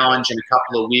reading challenge in a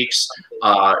couple of weeks.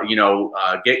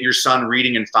 Get your son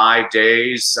reading in 5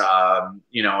 days.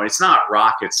 It's not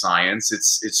rocket science.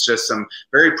 It's just some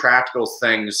very practical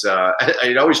things.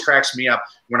 It always cracks me up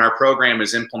when our program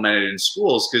is implemented in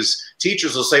schools, because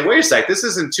teachers will say, wait a sec, this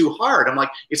isn't too hard. I'm like,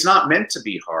 it's not meant to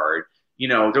be hard. They're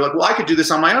like, well, I could do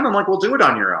this on my own. I'm like, well, do it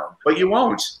on your own, but you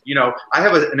won't. I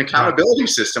have an accountability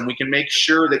system. We can make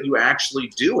sure that you actually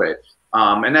do it.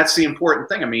 And that's the important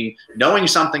thing. I mean, knowing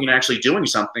something and actually doing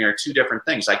something are two different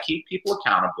things. I keep people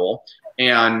accountable.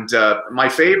 And my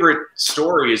favorite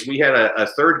story is we had a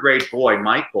third grade boy,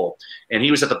 Michael, and he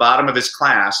was at the bottom of his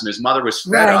class and his mother was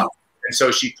fed up. And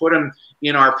so she put him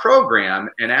in our program.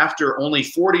 And after only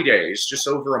 40 days, just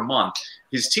over a month,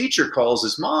 his teacher calls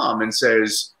his mom and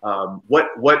says, what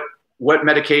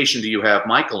medication do you have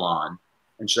Michael on?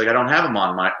 And she's like, I don't have him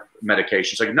on my medication.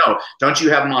 She's like, no, don't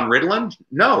you have him on Ritalin?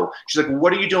 No. She's like, well,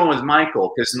 what are you doing with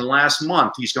Michael? Because in the last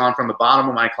month, he's gone from the bottom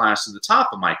of my class to the top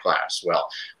of my class. Well,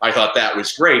 I thought that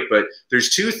was great, but there's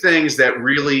two things that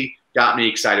really got me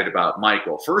excited about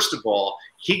Michael. First of all,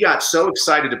 he got so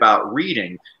excited about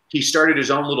reading, he started his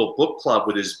own little book club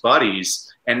with his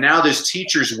buddies. And now this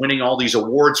teacher's winning all these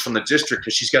awards from the district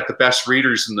because she's got the best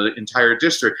readers in the entire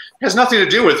district. It has nothing to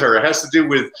do with her. It has to do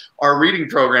with our reading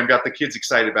program got the kids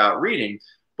excited about reading.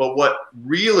 But what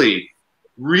really,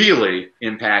 really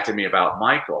impacted me about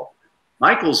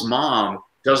Michael's mom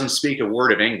doesn't speak a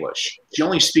word of English. She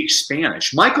only speaks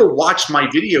Spanish. Michael watched my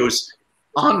videos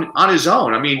on his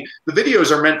own. I mean, the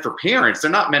videos are meant for parents. They're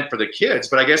not meant for the kids,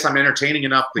 but I guess I'm entertaining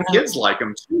enough. The kids like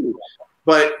them too.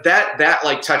 But that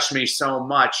like touched me so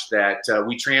much that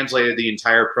we translated the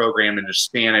entire program into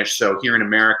Spanish. So here in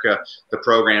America, the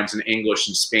program's in English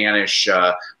and Spanish.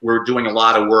 We're doing a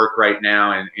lot of work right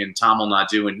now in Tamil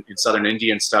Nadu and in southern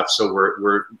India and stuff. So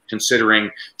we're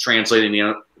considering translating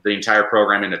the entire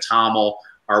program into Tamil.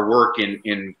 Our work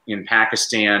in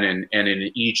Pakistan and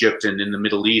in Egypt and in the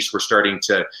Middle East, we're starting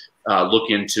to look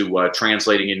into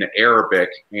translating into Arabic,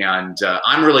 and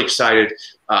I'm really excited.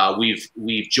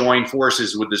 We've joined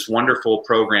forces with this wonderful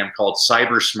program called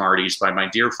Cyber Smarties by my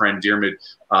dear friend Diarmid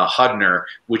Hudner,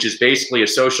 which is basically a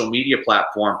social media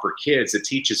platform for kids that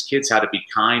teaches kids how to be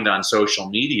kind on social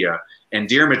media. And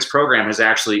Diarmid's program has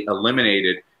actually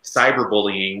eliminated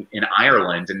cyberbullying in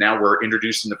Ireland, and now we're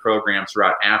introducing the program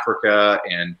throughout Africa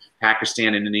and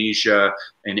Pakistan, Indonesia,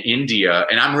 and India.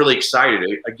 And I'm really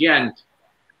excited. Again,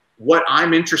 what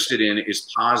I'm interested in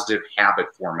is positive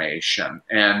habit formation.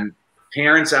 And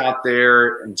parents out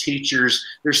there and teachers,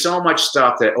 there's so much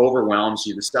stuff that overwhelms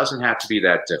you. This doesn't have to be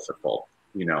that difficult.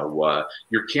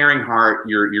 Your caring heart,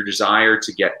 your desire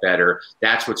to get better,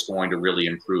 that's what's going to really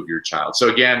improve your child. So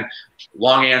again,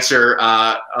 long answer,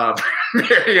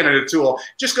 Marianne and Atul,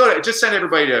 just send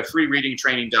everybody to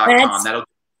freereadingtraining.com. That'll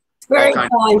very fun.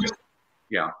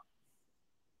 Yeah.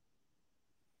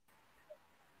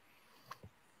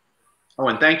 Oh,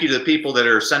 and thank you to the people that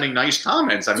are sending nice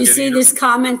comments. Did you see this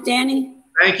comment, Danny?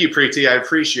 Thank you, Preeti. I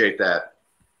appreciate that.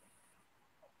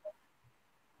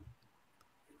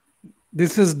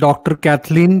 This is Dr.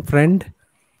 Kathleen, friend.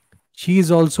 She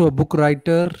is also a book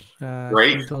writer.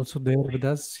 Great. She's also there with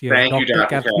us. Yes, Thank you, Dr.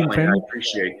 Kathleen, Kathleen. I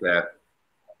appreciate that.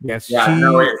 Yes, yeah,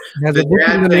 she has a book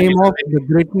in the name of The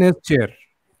Greatness Chair.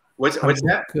 What's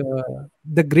that?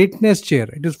 The Greatness Chair.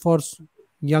 It is for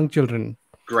young children.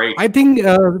 Great. I think,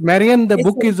 Marian, the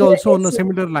book is also on a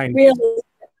similar line.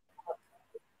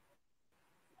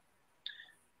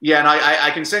 Yeah, and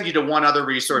I can send you to one other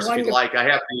resource if you'd like. I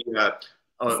have the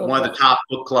one of the top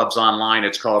book clubs online.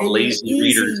 It's called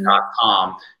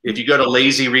lazyreaders.com. If you go to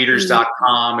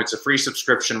lazyreaders.com, it's a free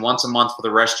subscription once a month for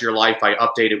the rest of your life. I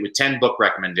update it with 10 book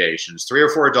recommendations, 3 or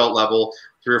 4 adult level,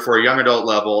 3 or 4 young adult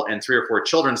level, and 3 or 4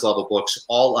 children's level books,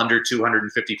 all under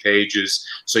 250 pages.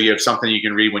 So you have something you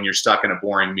can read when you're stuck in a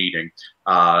boring meeting.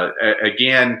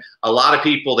 Again, a lot of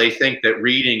people, they think that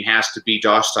reading has to be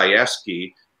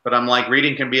Dostoevsky, but I'm like,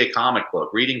 reading can be a comic book.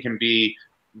 Reading can be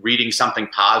reading something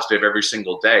positive every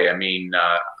single day. I mean,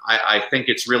 I think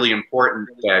it's really important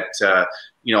that,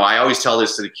 you know, I always tell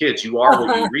this to the kids, you are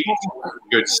what you read,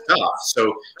 good stuff.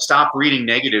 So stop reading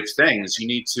negative things. You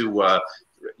need to,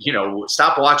 you know,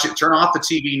 stop watching, turn off the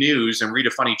TV news and read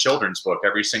a funny children's book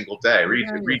every single day. Read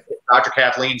Dr.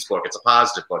 Kathleen's book. It's a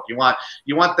positive book. You want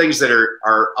things that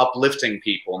are uplifting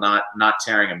people, not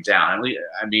tearing them down.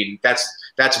 I mean,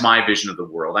 that's my vision of the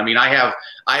world. I mean, I'm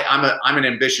an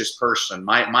ambitious person.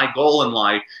 My goal in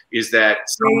life is that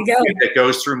some kid that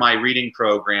goes through my reading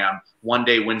program one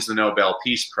day wins the Nobel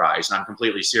Peace Prize, and I'm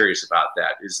completely serious about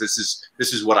that. This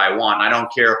is what I want. And I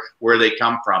don't care where they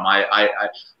come from.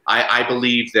 I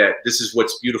believe that this is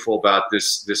what's beautiful about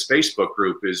this Facebook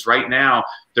group is right now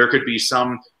there could be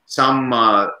some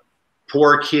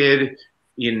poor kid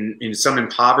in some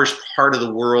impoverished part of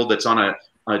the world that's on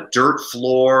a dirt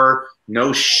floor,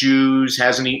 no shoes,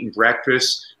 hasn't eaten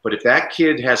breakfast. But if that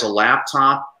kid has a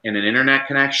laptop and an internet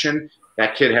connection,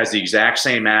 that kid has the exact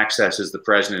same access as the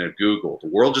president of Google. The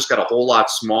world just got a whole lot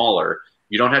smaller.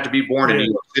 You don't have to be born in New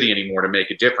York City anymore to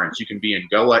make a difference. You can be in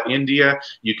Goa, India.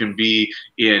 You can be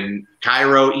in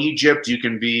Cairo, Egypt. You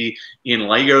can be in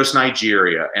Lagos,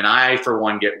 Nigeria. And I, for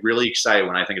one, get really excited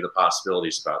when I think of the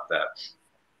possibilities about that.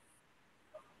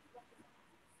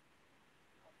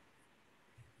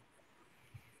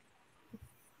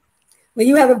 Well,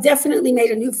 you have definitely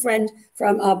made a new friend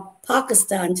from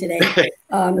Pakistan today. Yes.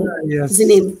 What's the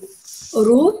name?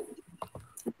 Uruj?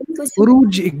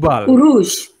 Uruj Iqbal.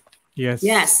 Uruj. Yes.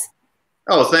 Yes.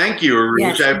 Oh, thank you, Uruj.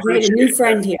 Yes, I appreciate a new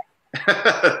friend here.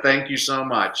 Thank you so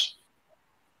much.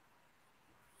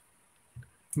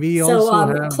 We also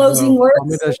have closing words.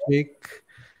 Famida Sheikh.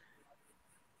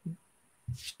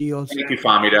 She also. Thank you,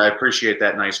 Famida. I appreciate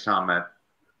that nice comment.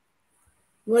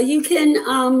 Well, you can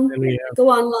go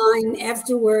online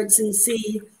afterwards and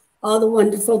see all the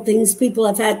wonderful things people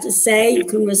have had to say. You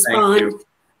can respond.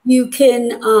 You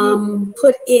can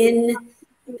put in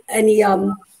any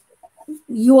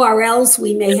URLs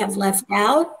we may have left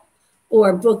out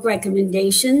or book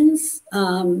recommendations.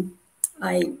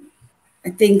 I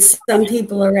think some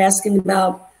people are asking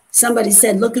about, somebody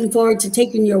said, looking forward to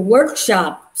taking your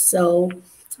workshop. So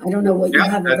I don't know what you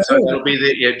have available. It'll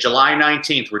be July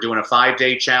 19th. We're doing a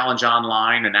 5-day challenge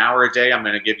online, an hour a day. I'm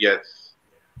going to give you,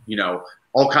 you know,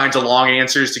 all kinds of long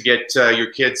answers to get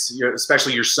your kids,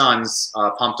 especially your sons,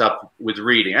 pumped up with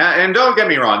reading. And don't get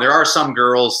me wrong, there are some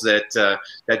girls that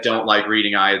don't like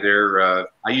reading either.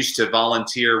 I used to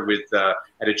volunteer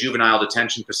at a juvenile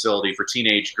detention facility for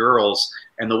teenage girls,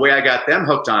 and the way I got them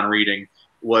hooked on reading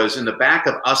was in the back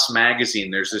of Us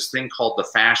magazine. There's this thing called the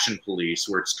Fashion Police,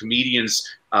 where it's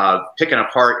comedians picking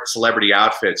apart celebrity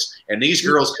outfits. And these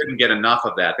girls couldn't get enough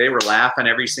of that. They were laughing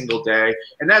every single day.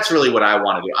 And that's really what I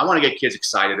want to do. I want to get kids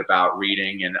excited about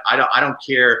reading. And I don't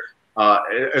care,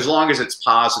 as long as it's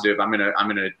positive, I'm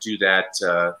gonna do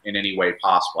that in any way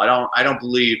possible. I don't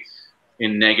believe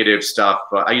in negative stuff.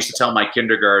 I used to tell my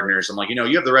kindergartners, I'm like, you know,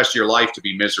 you have the rest of your life to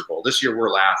be miserable. This year we're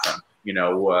laughing. You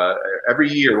know, every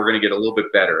year we're going to get a little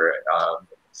bit better.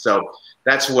 So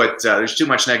that's what, there's too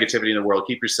much negativity in the world.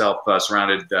 Keep yourself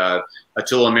surrounded.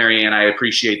 Atul and Marianne, I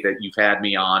appreciate that you've had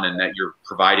me on and that you're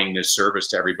providing this service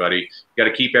to everybody. You got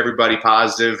to keep everybody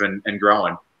positive and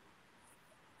growing.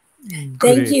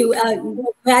 Thank you.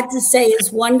 What I had to say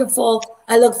is wonderful.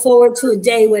 I look forward to a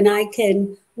day when I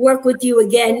can work with you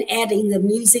again, adding the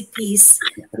music piece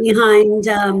behind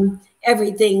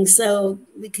everything so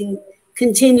we can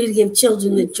continue to give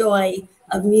children the joy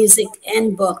of music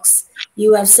and books.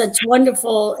 You have such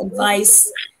wonderful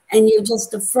advice and you're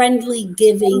just a friendly,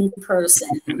 giving person.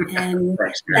 And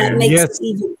that makes it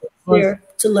even easier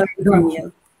to learn from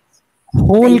you.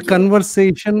 Whole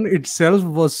conversation itself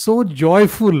was so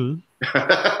joyful.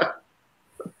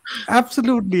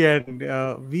 Absolutely.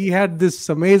 And we had this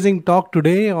amazing talk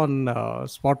today on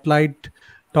Spotlight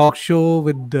Talk Show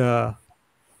with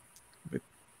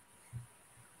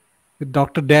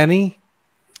Dr. Danny.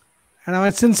 And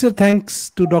my sincere thanks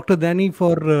to Dr. Danny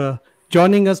for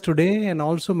joining us today, and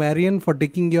also Marian for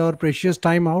taking your precious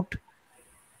time out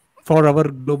for our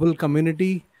global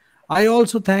community. I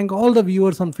also thank all the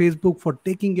viewers on Facebook for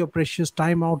taking your precious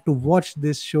time out to watch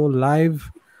this show live.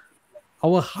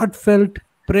 Our heartfelt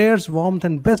prayers, warmth,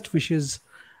 and best wishes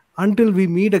until we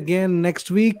meet again next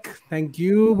week. Thank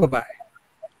you. Bye-bye.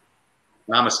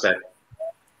 Namaste.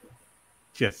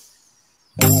 Yes.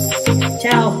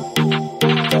 Ciao.